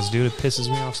grandpas, dude. It pisses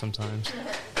me off sometimes.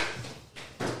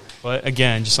 But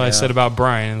again, just like I said about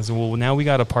Brian, well, now we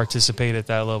got to participate at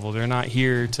that level. They're not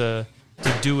here to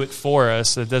do it for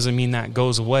us. That doesn't mean that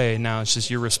goes away. Now it's just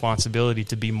your responsibility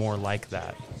to be more like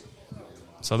that.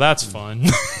 So that's fun.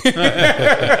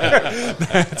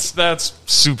 That's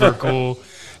super cool.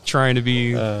 Trying to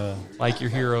be like your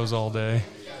heroes all day.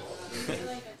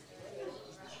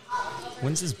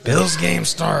 When's this Bills game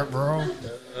start, bro?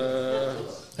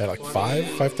 At like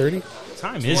 5:30.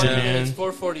 Time is it, man? It's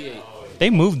 4:48.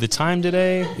 They moved the time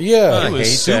today. Yeah,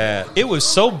 It was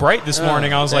so bright this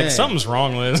morning. I was like, something's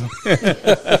wrong with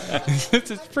it.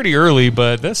 It's pretty early,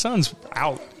 but that sun's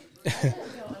out.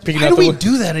 Why do we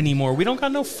do that anymore? We don't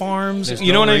got no farms.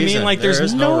 You know what I mean? Like,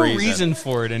 there's no reason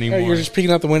for it anymore. You're just peeking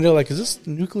out the window like, is this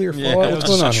nuclear fallout? What's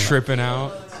going on here? Tripping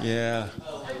out. Yeah.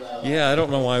 Yeah, I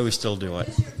don't know why we still do it.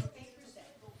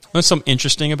 What's something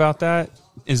interesting about that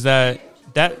is that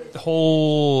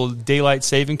whole daylight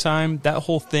saving time, that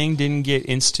whole thing didn't get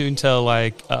instituted until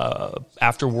like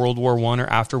after World War I or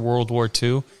after World War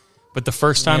II. But the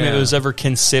first time it was ever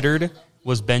considered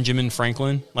was Benjamin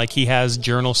Franklin. Like, he has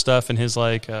journal stuff and his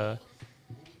like his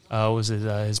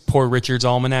Poor Richard's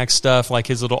Almanac stuff, like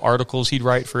his little articles he'd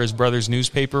write for his brother's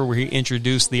newspaper where he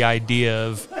introduced the idea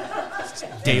of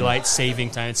daylight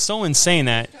saving time. It's so insane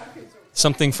that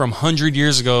something from 100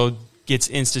 years ago gets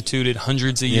instituted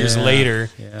hundreds of years later.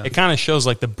 Yeah. It kind of shows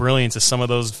like the brilliance of some of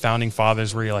those founding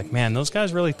fathers where you're like, man, those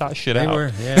guys really thought shit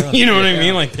out. You know what I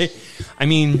mean? Like the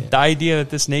idea that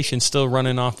this nation's still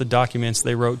running off the documents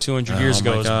they wrote 200 years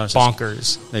ago is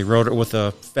bonkers. They wrote it with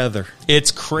a feather.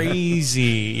 It's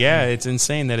crazy. Yeah, it's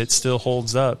insane that it still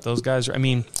holds up. Those guys are,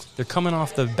 they're coming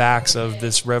off the backs of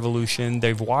this revolution.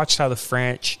 They've watched how the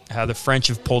French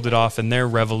have pulled it off in their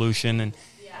revolution, and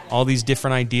all these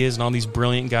different ideas and all these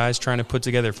brilliant guys trying to put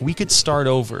together. If we could start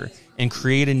over and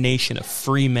create a nation of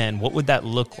free men, what would that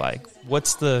look like?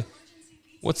 What's the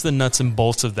nuts and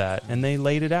bolts of that? And they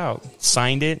laid it out,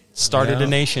 signed it, started a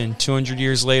nation. 200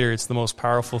 years later, it's the most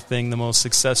powerful thing, the most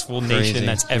successful nation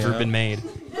that's ever been made.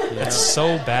 That's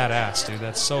so badass, dude.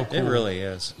 That's so cool. It really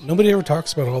is. Nobody ever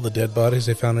talks about all the dead bodies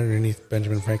they found underneath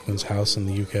Benjamin Franklin's house in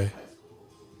the UK.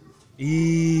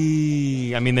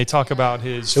 They talk about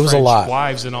his French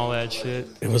wives and all that shit.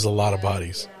 It was a lot of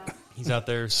bodies. He's out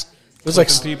there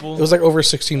people. It was like over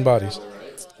 16 bodies.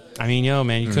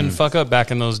 Man, you couldn't fuck up back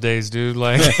in those days, dude.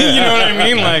 Like, you know what I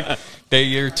mean? Like,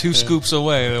 you're 2 scoops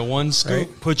away. The 1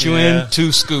 scoop, put you in,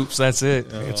 2 scoops. That's it.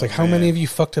 It's like, how many of you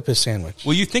fucked up his sandwich?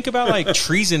 Well, you think about, like,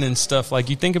 treason and stuff.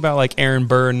 Like, you think about, like, Aaron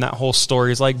Burr and that whole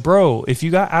story. It's like, bro, if you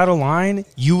got out of line,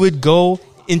 you would go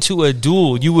into a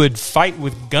duel. You would fight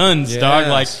with guns, dog,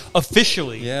 like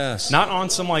officially. Not on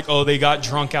some like, oh, they got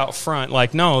drunk out front.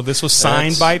 Like, no, this was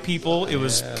signed by people. It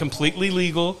was completely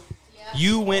legal.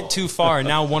 You went too far.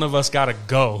 Now one of us got to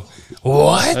go.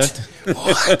 What?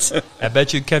 I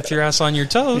bet you kept your ass on your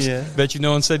toes. Bet you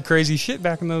no one said crazy shit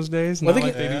back in those days. Not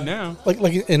like they do now.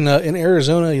 Like in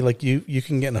Arizona, you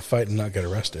can get in a fight and not get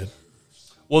arrested.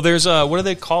 Well, there's what do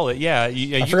they call it? Yeah,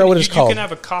 I forgot what it's called. You can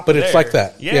have a cop, but it's like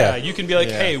that. Yeah, you can be like,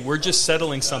 hey, we're just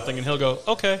settling something, and he'll go,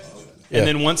 okay. And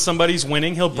then once somebody's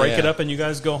winning, he'll break it up and you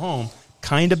guys go home.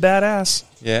 Kind of badass.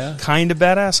 Yeah. Kind of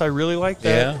badass. I really like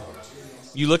that. Yeah.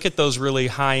 You look at those really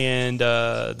high-end,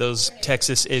 those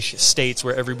Texas-ish states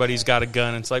where everybody's got a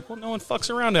gun. And it's like, well, no one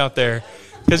fucks around out there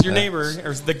because your neighbor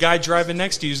or the guy driving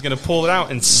next to you is going to pull it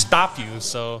out and stop you.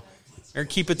 So, or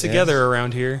keep it together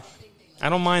around here. I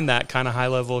don't mind that kind of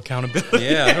high-level accountability.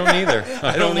 Yeah, I don't either.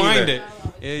 I don't mind it.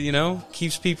 You know,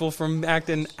 keeps people from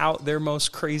acting out their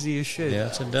most craziest shit.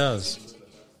 Yes, it does.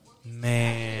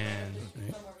 Man.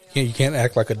 You can't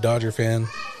act like a Dodger fan.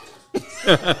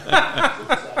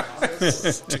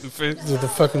 Stupid. They're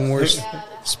the fucking worst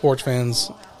sports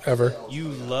fans ever. You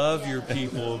love your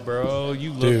people, bro.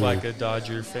 You look like a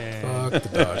Dodger fan. Fuck the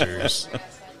Dodgers.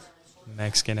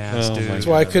 Mexican ass dude. That's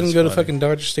why I couldn't go to fucking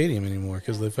Dodger Stadium anymore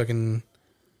because they fucking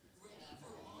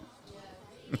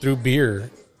threw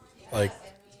beer. Like,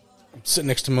 I'm sitting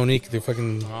next to Monique. They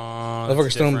fucking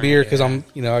motherfuckers throwing beer because I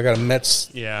got a Mets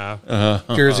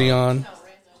jersey on.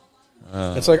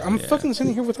 It's like I'm fucking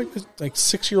sitting here with like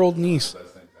 6-year-old niece.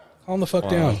 Calm the fuck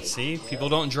down. See, people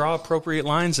don't draw appropriate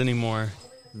lines anymore.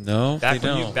 No, they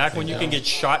don't. Back when you can get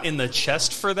shot in the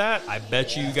chest for that, I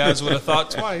bet you guys would have thought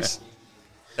twice.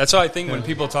 That's why I think when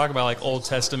people talk about like Old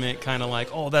Testament, kind of like,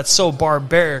 oh, that's so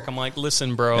barbaric. I'm like,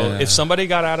 listen, bro, if somebody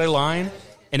got out of line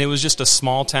and it was just a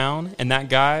small town and that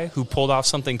guy who pulled off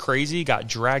something crazy got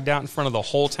dragged out in front of the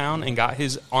whole town and got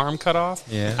his arm cut off,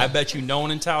 I bet you no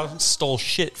one in town stole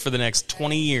shit for the next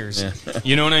 20 years. Yeah.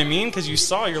 You know what I mean? Because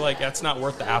you're like, that's not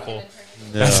worth the apple.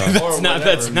 No.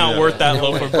 That's not worth that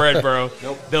loaf of bread, bro.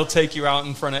 Nope. They'll take you out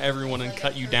in front of everyone and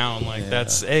cut you down. Like,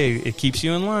 it keeps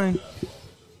you in line.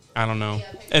 I don't know.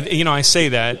 I say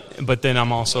that, but then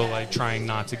I'm also like trying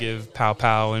not to give pow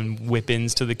pow and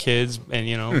whippings to the kids, and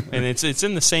and it's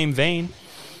in the same vein.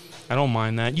 I don't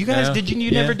mind that. You guys,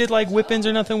 you never did like whippings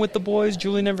or nothing with the boys?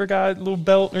 Julie never got a little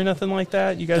belt or nothing like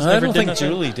that? You guys never did nothing? I don't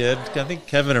think Julie did. I think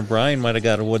Kevin or Brian might have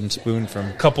got a wooden spoon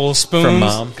from spoons from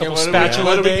Mom. Couple spatula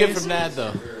What do we get from Dad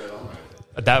though?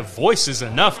 That voice is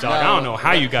enough, dog. I don't know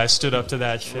how you guys stood up to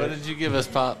that shit. What did you give us,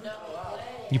 Pop?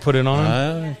 You put it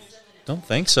on? Don't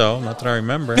think so. Not that I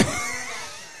remember.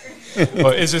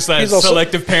 Is this that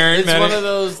selective parent? It's one of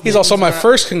those. He's also my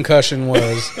first concussion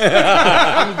was.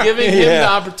 I'm giving him the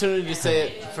opportunity to say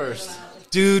it first.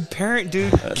 Dude,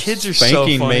 kids are spanking, so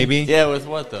funny. Maybe. Yeah, with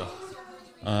what though?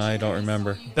 I don't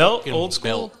remember. Belt, old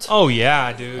school. Belt. Oh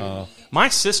yeah, dude. My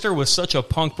sister was such a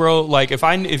punk, bro. Like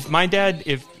if my dad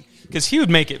because he would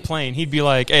make it plain. He'd be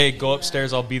like, "Hey, go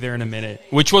upstairs. I'll be there in a minute,"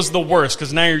 which was the worst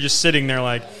because now you're just sitting there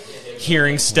like.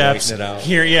 Hearing steps,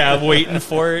 waiting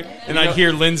for it. And I'd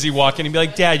hear Lindsay walk in and be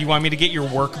like, Dad, you want me to get your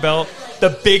work belt?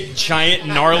 The big, giant,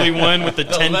 gnarly one with the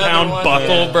 10-pound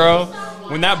buckle, bro.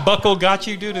 When that buckle got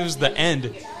you, dude, it was the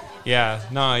end.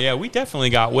 We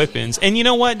definitely got whippings. And you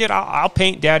know what, dude? I'll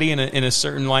paint Daddy in a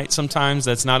certain light sometimes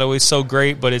that's not always so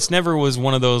great, but it's never was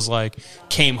one of those, like,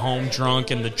 came home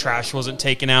drunk and the trash wasn't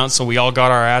taken out, so we all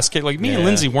got our ass kicked. Like, me and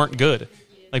Lindsay weren't good.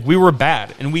 Like, we were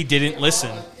bad, and we didn't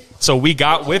listen. So we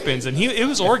got whippings, and it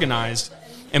was organized.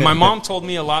 And my mom told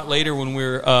me a lot later when we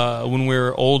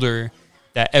were older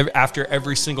that after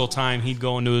every single time he'd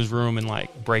go into his room and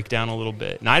like break down a little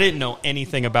bit. And I didn't know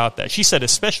anything about that. She said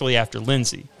especially after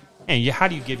Lindsay. And how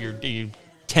do you give do you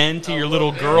 10 to your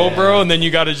little girl, bro? And then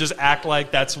you got to just act like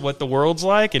that's what the world's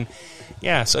like. And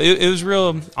so it was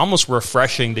real, almost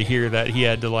refreshing to hear that he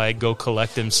had to like go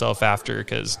collect himself after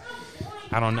because.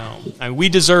 I don't know. I mean, we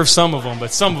deserve some of them,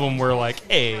 but some of them were like,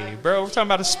 hey, bro, we're talking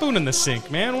about a spoon in the sink,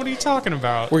 man. What are you talking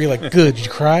about? Were you like, good? Did you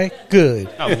cry? Good.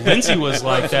 No, Lindsay was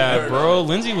like that, bro.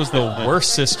 Lindsay was the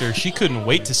worst sister. She couldn't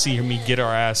wait to see me get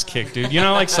our ass kicked, dude. You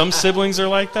know, like some siblings are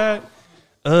like that?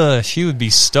 She would be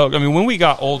stoked. I mean, when we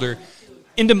got older,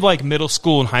 into like middle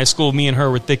school and high school, me and her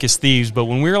were thick as thieves. But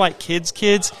when we were like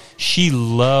kids, she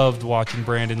loved watching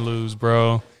Brandon lose,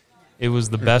 bro. It was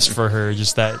the best for her,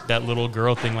 just that little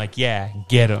girl thing, like, get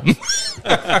him.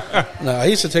 No, I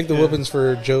used to take the whoopings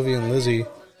for Jovi and Lizzie.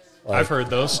 Like, I've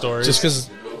heard those stories. Just because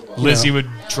Lizzie would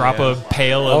drop a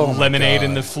pail of lemonade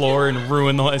in the floor and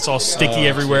ruin it's all sticky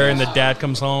everywhere, and the dad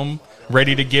comes home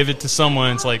ready to give it to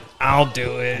someone. It's like, I'll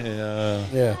do it.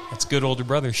 Yeah. That's good older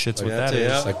brother shit's what that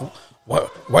is. It's like,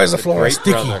 why is the floor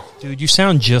sticky? Brother. Dude, you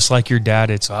sound just like your dad.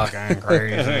 It's fucking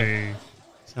crazy.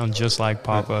 Sound just like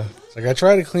Papa. It's like I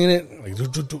try to clean it. Like,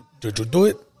 do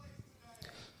it?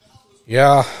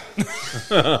 Yeah.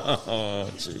 Oh,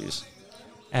 jeez.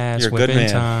 Ass whipping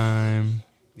time.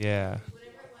 Yeah.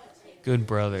 Good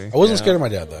brother. I wasn't scared of my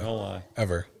dad, though. No lie.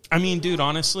 Ever. I mean, dude,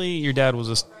 honestly, your dad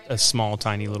was a small,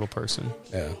 tiny little person.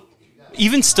 Yeah.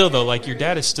 Even still, though, like, your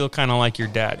dad is still kind of like your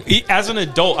dad. As an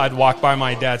adult, I'd walk by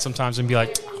my dad sometimes and be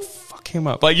like, oh, fuck him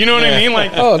up? Like, you know what I mean?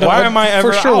 Like, why am I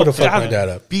ever? For sure would have fucked my dad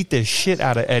up. Beat the shit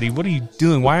out of Eddie. What are you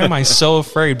doing? Why am I so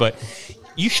afraid? But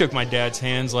you shook my dad's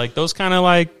hands, like those kind of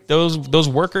like those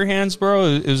worker hands, bro.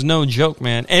 It was no joke,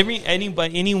 man.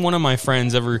 Any one of my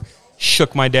friends ever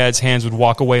shook my dad's hands would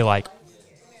walk away like,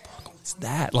 fuck, what's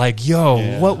that? Like,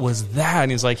 yo, what was that?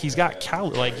 And he's like, he's got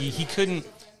like he couldn't.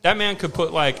 That man could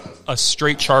put like a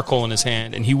straight charcoal in his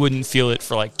hand and he wouldn't feel it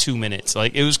for like 2 minutes.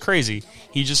 Like, it was crazy.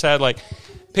 He just had like,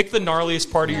 pick the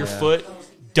gnarliest part of your foot,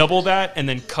 double that, and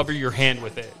then cover your hand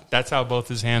with it. That's how both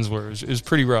his hands were. It was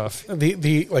pretty rough.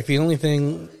 The only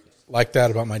thing like that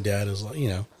about my dad is, like, you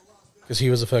know, because he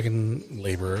was a fucking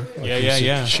laborer.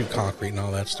 Like, shoot concrete and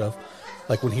all that stuff.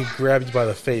 Like, when he grabbed you by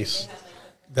the face,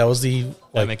 that was the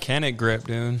that mechanic grip,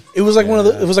 dude. It was like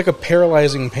it was like a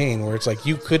paralyzing pain where it's like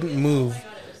you couldn't move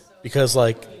because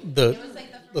like the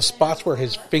spots where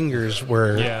his fingers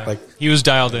were, like, he was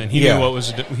dialed in. He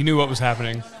knew what was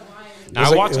happening. Now,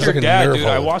 I watched your dad, dude.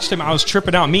 I watched him. I was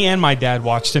tripping out. Me and my dad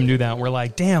watched him do that. We're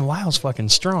like, damn, Lyle's fucking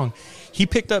strong. He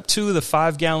picked up 2 of the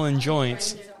 5-gallon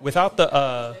joints without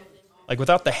the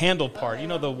handle part. You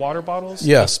know, the water bottles,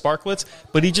 the sparklets.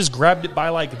 But he just grabbed it by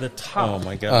like the top. Oh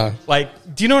my god!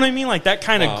 Like, do you know what I mean? Like that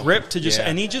kind of grip to just,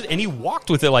 and he walked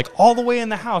with it like all the way in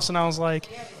the house. And I was like,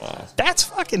 that's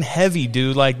fucking heavy,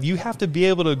 dude. Like, you have to be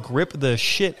able to grip the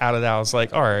shit out of that. I was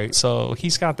like, all right, so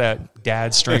he's got that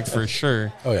dad strength for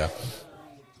sure. Oh yeah.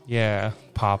 Yeah,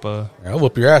 Papa. I'll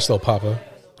whoop your ass, though, Papa.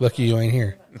 Lucky you ain't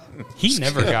here. He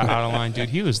never got out of line, dude.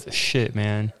 He was the shit,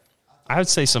 man. I would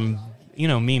say you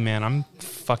know me, man. I'm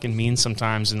fucking mean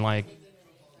sometimes, and like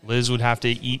Liz would have to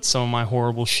eat some of my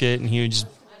horrible shit, and he would just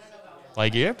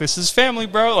like, yeah, this is family,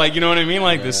 bro. Like, you know what I mean?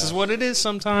 Like, this is what it is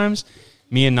sometimes.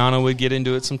 Me and Nana would get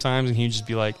into it sometimes, and he'd just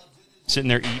be like sitting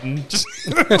there eating, just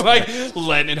like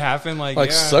letting it happen.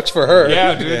 Like sucks for her.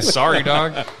 Yeah, dude. Sorry,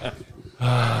 dog.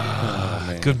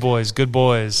 Good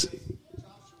boys.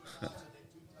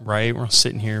 Right? We're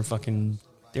sitting here fucking,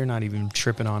 they're not even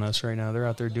tripping on us right now. They're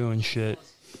out there doing shit.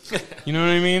 You know what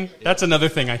I mean? That's another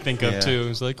thing I think of too.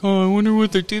 It's like, oh, I wonder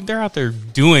what they're doing. They're out there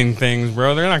doing things,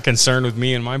 bro. They're not concerned with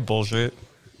me and my bullshit.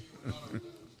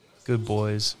 Good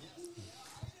boys.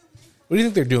 What do you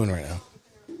think they're doing right now?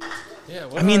 Yeah,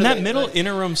 I mean, that middle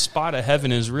interim spot of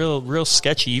heaven is real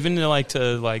sketchy. Even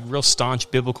to real staunch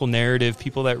biblical narrative,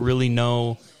 people that really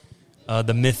know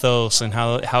the mythos and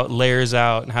how it layers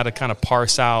out and how to kind of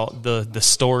parse out the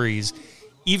stories.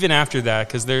 Even after that,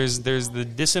 because there's the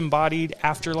disembodied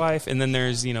afterlife, and then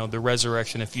there's, you know, the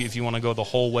resurrection. If you want to go the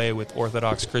whole way with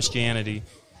Orthodox Christianity,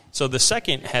 so the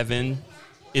second heaven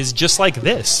is just like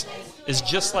this.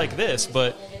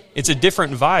 But it's a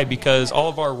different vibe because all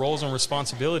of our roles and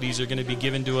responsibilities are going to be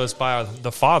given to us by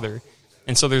the Father.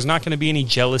 And so there's not going to be any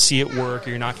jealousy at work, or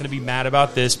you're not going to be mad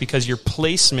about this, because your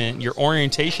placement, your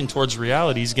orientation towards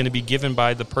reality is going to be given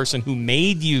by the person who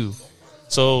made you.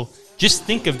 So just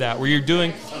think of that, where you're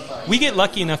doing... We get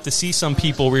lucky enough to see some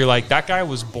people where you're like, that guy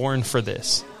was born for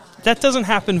this. That doesn't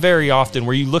happen very often,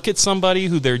 where you look at somebody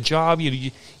who their job...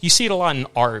 You see it a lot in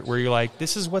art, where you're like,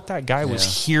 this is what that guy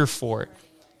was here for.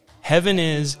 Heaven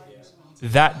is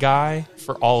that guy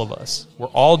for all of us. We're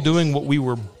all doing what we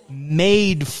were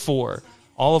made for.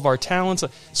 All of our talents.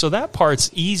 So that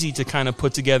part's easy to kind of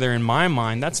put together in my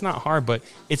mind. That's not hard, but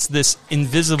it's this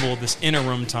invisible, this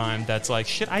interim time that's like,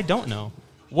 shit, I don't know.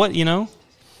 What, you know?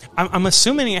 I'm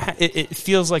assuming it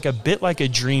feels like a bit like a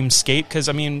dreamscape, because,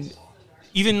 I mean,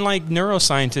 even like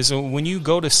neuroscientists, when you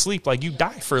go to sleep, like, you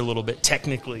die for a little bit,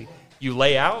 technically. You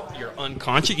lay out, you're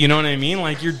unconscious, you know what I mean?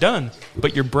 Like, you're done.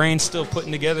 But your brain's still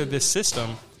putting together this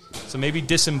system. So maybe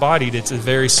disembodied, it's a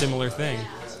very similar thing.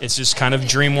 It's just kind of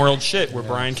dream world shit where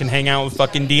Brian can hang out with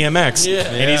fucking DMX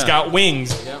and he's got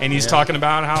wings and he's talking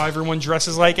about how everyone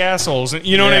dresses like assholes.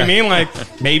 You know what I mean?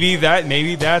 Like, maybe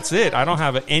that's it. I don't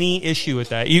have any issue with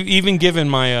that. Even given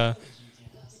my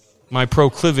my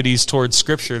proclivities towards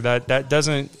scripture, that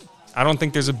doesn't... I don't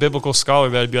think there's a biblical scholar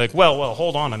that would be like, well,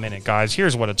 hold on a minute, guys.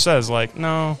 Here's what it says. Like,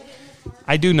 no,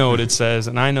 I do know what it says,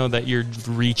 and I know that you're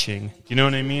reaching. You know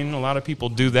what I mean? A lot of people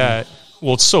do that.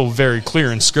 Well, it's so very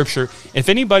clear in Scripture. If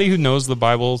anybody who knows the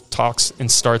Bible talks and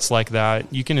starts like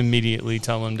that, you can immediately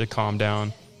tell them to calm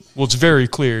down. Well, it's very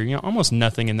clear. You know, almost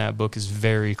nothing in that book is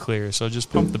very clear, so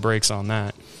just pump the brakes on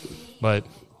that. But,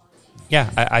 yeah,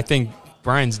 I think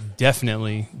Brian's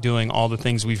definitely doing all the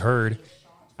things we've heard.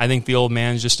 I think the old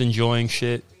man's just enjoying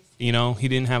shit. You know, he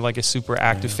didn't have like a super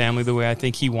active family the way I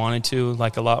think he wanted to,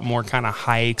 like a lot more kind of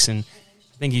hikes, and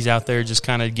I think he's out there just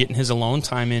kind of getting his alone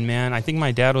time in, man. I think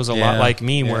my dad was a lot like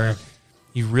me, where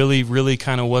he really, really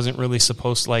kind of wasn't really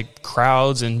supposed to, like,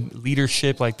 crowds and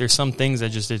leadership. Like, there's some things that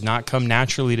just did not come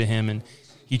naturally to him, and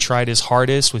he tried his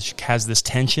hardest, which has this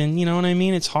tension. You know what I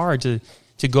mean? It's hard to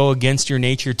go against your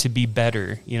nature to be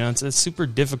better. You know, it's a super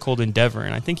difficult endeavor,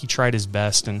 and I think he tried his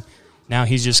best, and now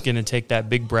he's just going to take that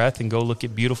big breath and go look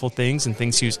at beautiful things and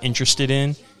things he was interested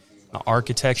in,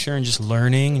 architecture, and just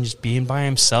learning and just being by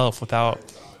himself without,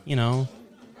 you know,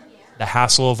 the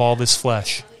hassle of all this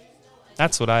flesh.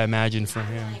 That's what I imagine for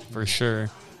him, for sure.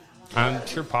 I'm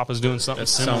sure Papa's doing something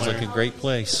similar. Sounds like a great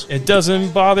place. It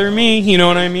doesn't bother me, you know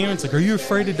what I mean? It's like, are you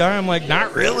afraid to die? I'm like,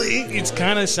 not really. It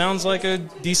kind of sounds like a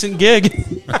decent gig.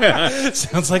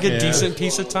 Sounds like a decent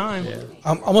piece of time. Yeah.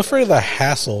 I'm afraid of the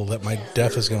hassle that my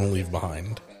death is going to leave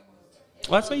behind.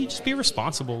 Well, that's why you just be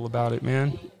responsible about it,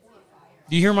 man.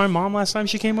 Do you hear my mom last time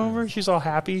she came over? She's all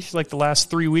happy. She's like, the last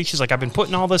 3 weeks, she's like, I've been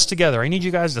putting all this together. I need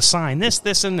you guys to sign this,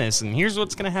 this, and this. And here's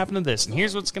what's going to happen to this. And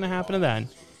here's what's going to happen to that. And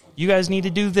you guys need to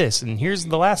do this, and here's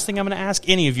the last thing I'm going to ask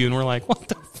any of you. And we're like, what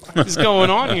the fuck is going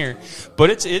on here?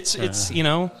 But it's you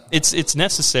know, it's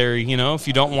necessary, you know, if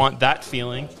you don't want that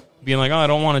feeling, being like, oh, I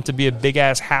don't want it to be a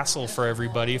big-ass hassle for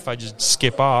everybody if I just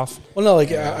skip off. Well, no,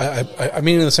 like, I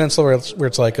mean in the sense where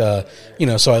it's like, you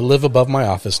know, so I live above my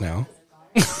office now.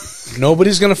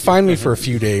 Nobody's going to find me for a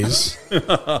few days, you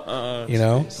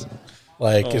know?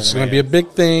 Like, it's going to be a big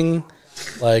thing.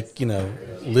 Like, you know,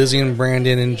 Lizzie and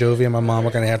Brandon and Jovi and my mom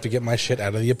are going to have to get my shit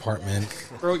out of the apartment.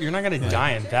 Bro, you're not going to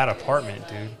die in that apartment,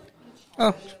 dude.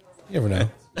 Oh, you never know.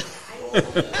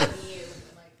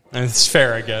 It's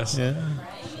fair, I guess. Yeah.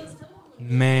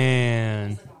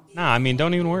 Man. Nah, I mean,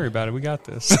 don't even worry about it. We got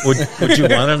this. Would you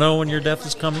want to know when your death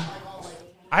is coming?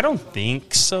 I don't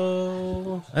think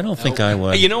so. I don't think I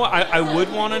would. You know what? I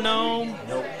would want to know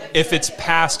if it's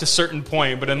past a certain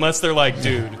point, but unless they're like,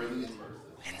 dude,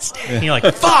 Wednesday. And you're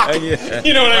like, fuck! Yeah.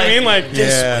 You know what I mean? Like,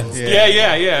 yeah.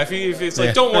 If it's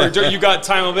like, don't worry, you got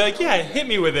time, I'll be like, yeah, hit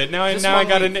me with it. Now I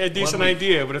got a decent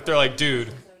idea. But if they're like, dude,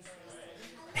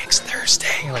 next Thursday,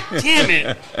 you're like, damn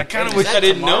it. I kind of wish I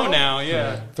didn't know now.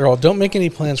 Yeah. They're all, don't make any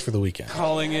plans for the weekend.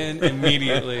 Calling in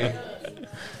immediately.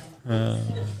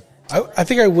 I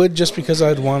think I would, just because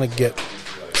I'd want to get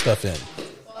stuff in.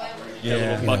 Yeah,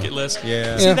 a little bucket list.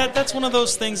 Yeah. See, that's one of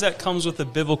those things that comes with a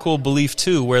biblical belief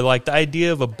too, where like the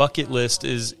idea of a bucket list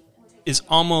is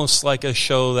almost like a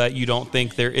show that you don't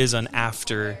think there is an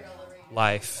after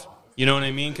life. You know what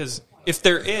I mean? Because if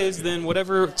there is, then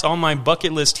whatever's on my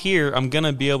bucket list here, I'm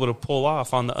gonna be able to pull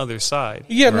off on the other side.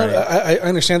 Yeah, right. No, I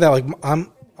understand that. Like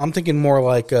I'm thinking more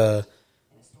like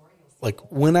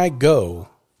when I go,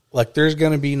 like there's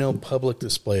gonna be no public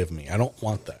display of me. I don't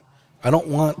want that. I don't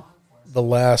want the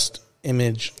last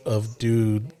image of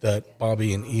dude that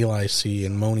Bobby and Eli see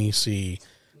and Moni see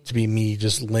to be me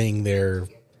just laying there,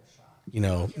 you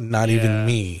know, not even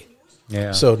me.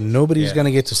 Yeah. So nobody's going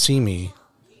to get to see me.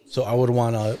 So I would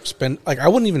want to spend, like, I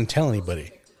wouldn't even tell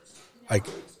anybody. Like,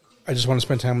 I just want to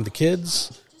spend time with the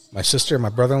kids, my sister, my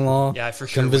brother-in-law. Yeah, for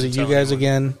sure. Come visit you guys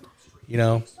again, you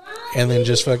know, and then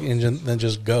just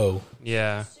go.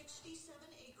 Yeah.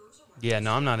 Yeah,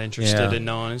 no, I'm not interested in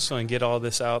knowing. I just want to get all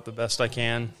this out the best I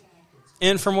can.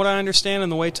 And from what I understand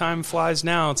and the way time flies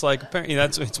now, it's like apparently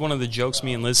it's one of the jokes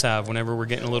me and Liz have whenever we're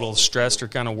getting a little stressed or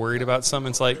kind of worried about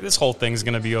something. It's like, this whole thing's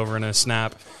going to be over in a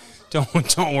snap.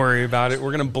 Don't worry about it.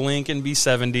 We're going to blink and be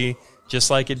 70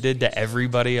 just like it did to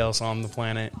everybody else on the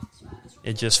planet.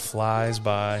 It just flies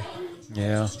by.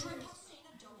 Yeah.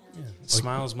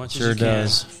 Smile as much as you can.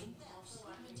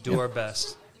 Do our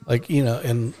best. Like, you know,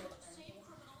 and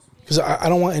because I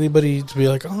don't want anybody to be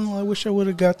like, oh, I wish I would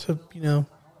have got to, you know,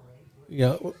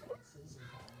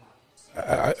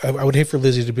 I would hate for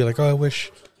Lizzie to be like, oh, I wish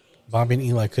Bobby and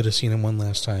Eli could have seen him one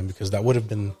last time, because that would have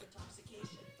been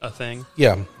a thing.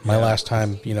 Yeah, my last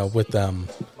time, you know, with them.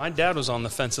 My dad was on the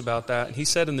fence about that. He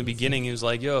said in the beginning, he was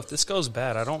like, yo, if this goes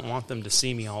bad, I don't want them to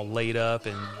see me all laid up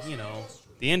and, you know.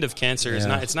 The end of cancer is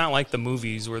not. It's not like the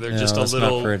movies where they're just a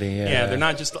little. Not pretty, they're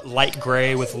not just light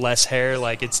gray with less hair.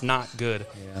 Like, it's not good.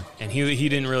 Yeah. And he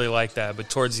didn't really like that. But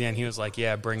towards the end, he was like,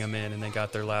 "Yeah, bring them in," and they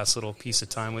got their last little piece of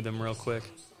time with him real quick.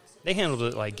 They handled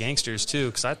it like gangsters too,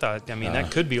 because I thought,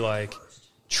 that could be like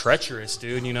treacherous,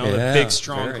 dude. You know, the big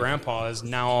strong grandpa is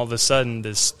now all of a sudden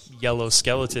this yellow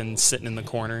skeleton sitting in the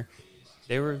corner.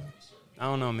 They were, I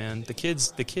don't know, man. The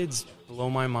kids blow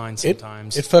my mind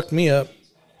sometimes. It fucked me up.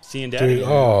 Seeing Daddy. Dude,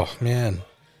 oh, man.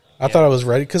 I thought I was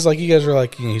ready. Because, like, you guys were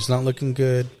like, he's not looking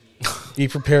good. Be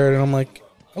prepared. And I'm like,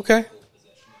 okay.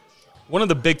 One of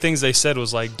the big things they said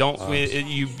was, like, their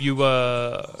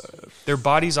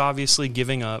body's obviously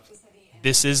giving up.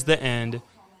 This is the end.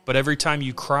 But every time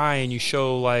you cry and you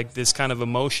show, like, this kind of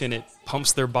emotion, it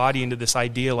pumps their body into this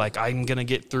idea, like, I'm going to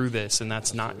get through this. And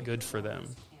that's not good for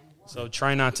them. So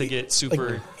try not to get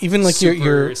super like, even like super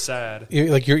your sad.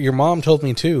 Like your mom told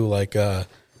me too. Like try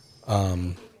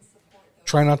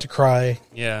not to cry.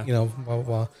 Yeah. You know, blah blah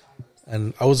blah.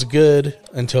 And I was good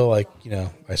until like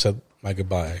I said my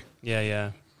goodbye.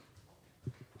 Yeah.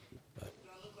 But,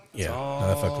 yeah,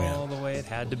 that fucked me up. All the way it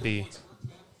had to be.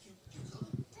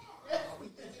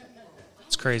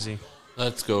 It's crazy.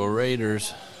 Let's go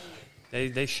Raiders.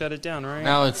 They shut it down, right?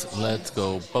 Now it's let's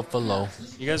go Buffalo.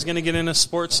 You guys gonna get into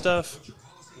sports stuff?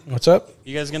 What's up?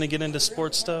 You guys gonna get into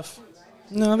sports stuff?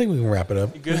 No, I think we can wrap it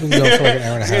up. You good? We can go for like an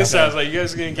hour and a half. Sounds like you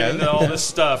guys are gonna get into all this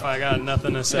stuff. I got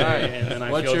nothing to say, and then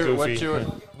I feel goofy.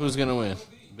 Who's gonna win?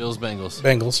 Bills, Bengals.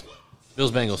 Bengals.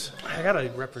 Bills, Bengals. I gotta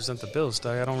represent the Bills,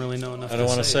 Doug. I don't really know enough. I don't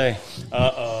want to say.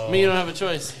 Me, you don't have a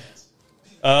choice.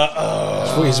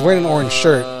 He's wearing an orange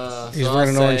shirt. He's wearing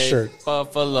an orange shirt.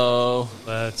 Buffalo.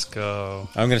 Let's go.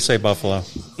 I'm going to say Buffalo.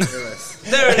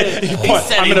 There it is.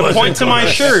 I'm going to point to my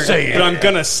shirt, but I'm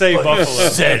going to say Buffalo.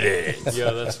 Said it.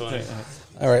 Yeah, that's funny.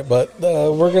 All right, but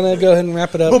we're going to go ahead and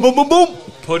wrap it up. Boom, boom, boom, boom.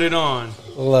 Put it on.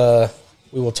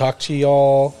 We will talk to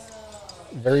y'all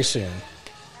very soon.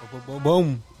 Boom, boom,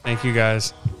 boom. Thank you,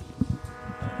 guys.